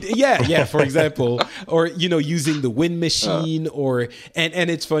 For example, or using the wind machine, and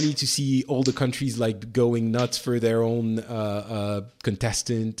it's funny to see all the countries like going nuts for their own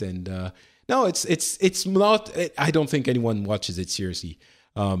contestant, and no, it's not. I don't think anyone watches it seriously,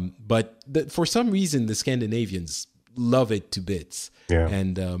 but for some reason the Scandinavians love it to bits. Yeah.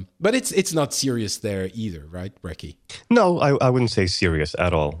 And but it's not serious there either, right, Brecky? No, I wouldn't say serious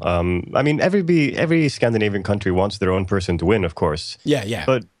at all. I mean, every Scandinavian country wants their own person to win, of course. Yeah.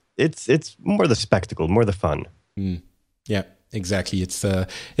 But it's more the spectacle, more the fun. Yeah, exactly. It's the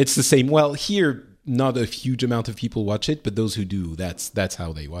same. Well, here not a huge amount of people watch it, but those who do, that's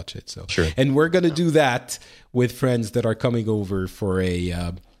how they watch it. So sure. And we're gonna do that with friends that are coming over for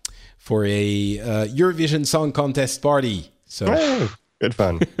a Eurovision Song Contest party. So good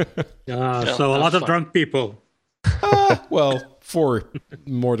fun. So a lot of drunk people. Well, for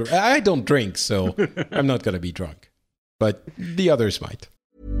more, I don't drink, so I'm not gonna be drunk, but the others might.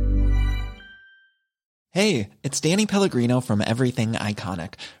 Hey, it's Danny Pellegrino from Everything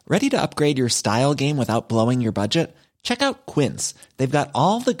Iconic. Ready to upgrade your style game without blowing your budget? Check out Quince. They've got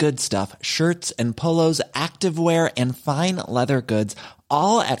all the good stuff, shirts and polos, activewear, and fine leather goods,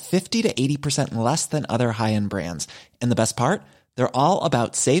 all at 50 to 80% less than other high-end brands. And the best part? They're all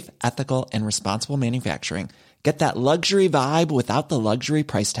about safe, ethical, and responsible manufacturing. Get that luxury vibe without the luxury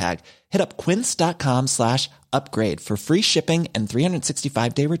price tag. Hit up quince.com/upgrade for free shipping and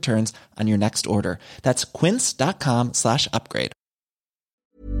 365-day returns on your next order. That's quince.com/upgrade.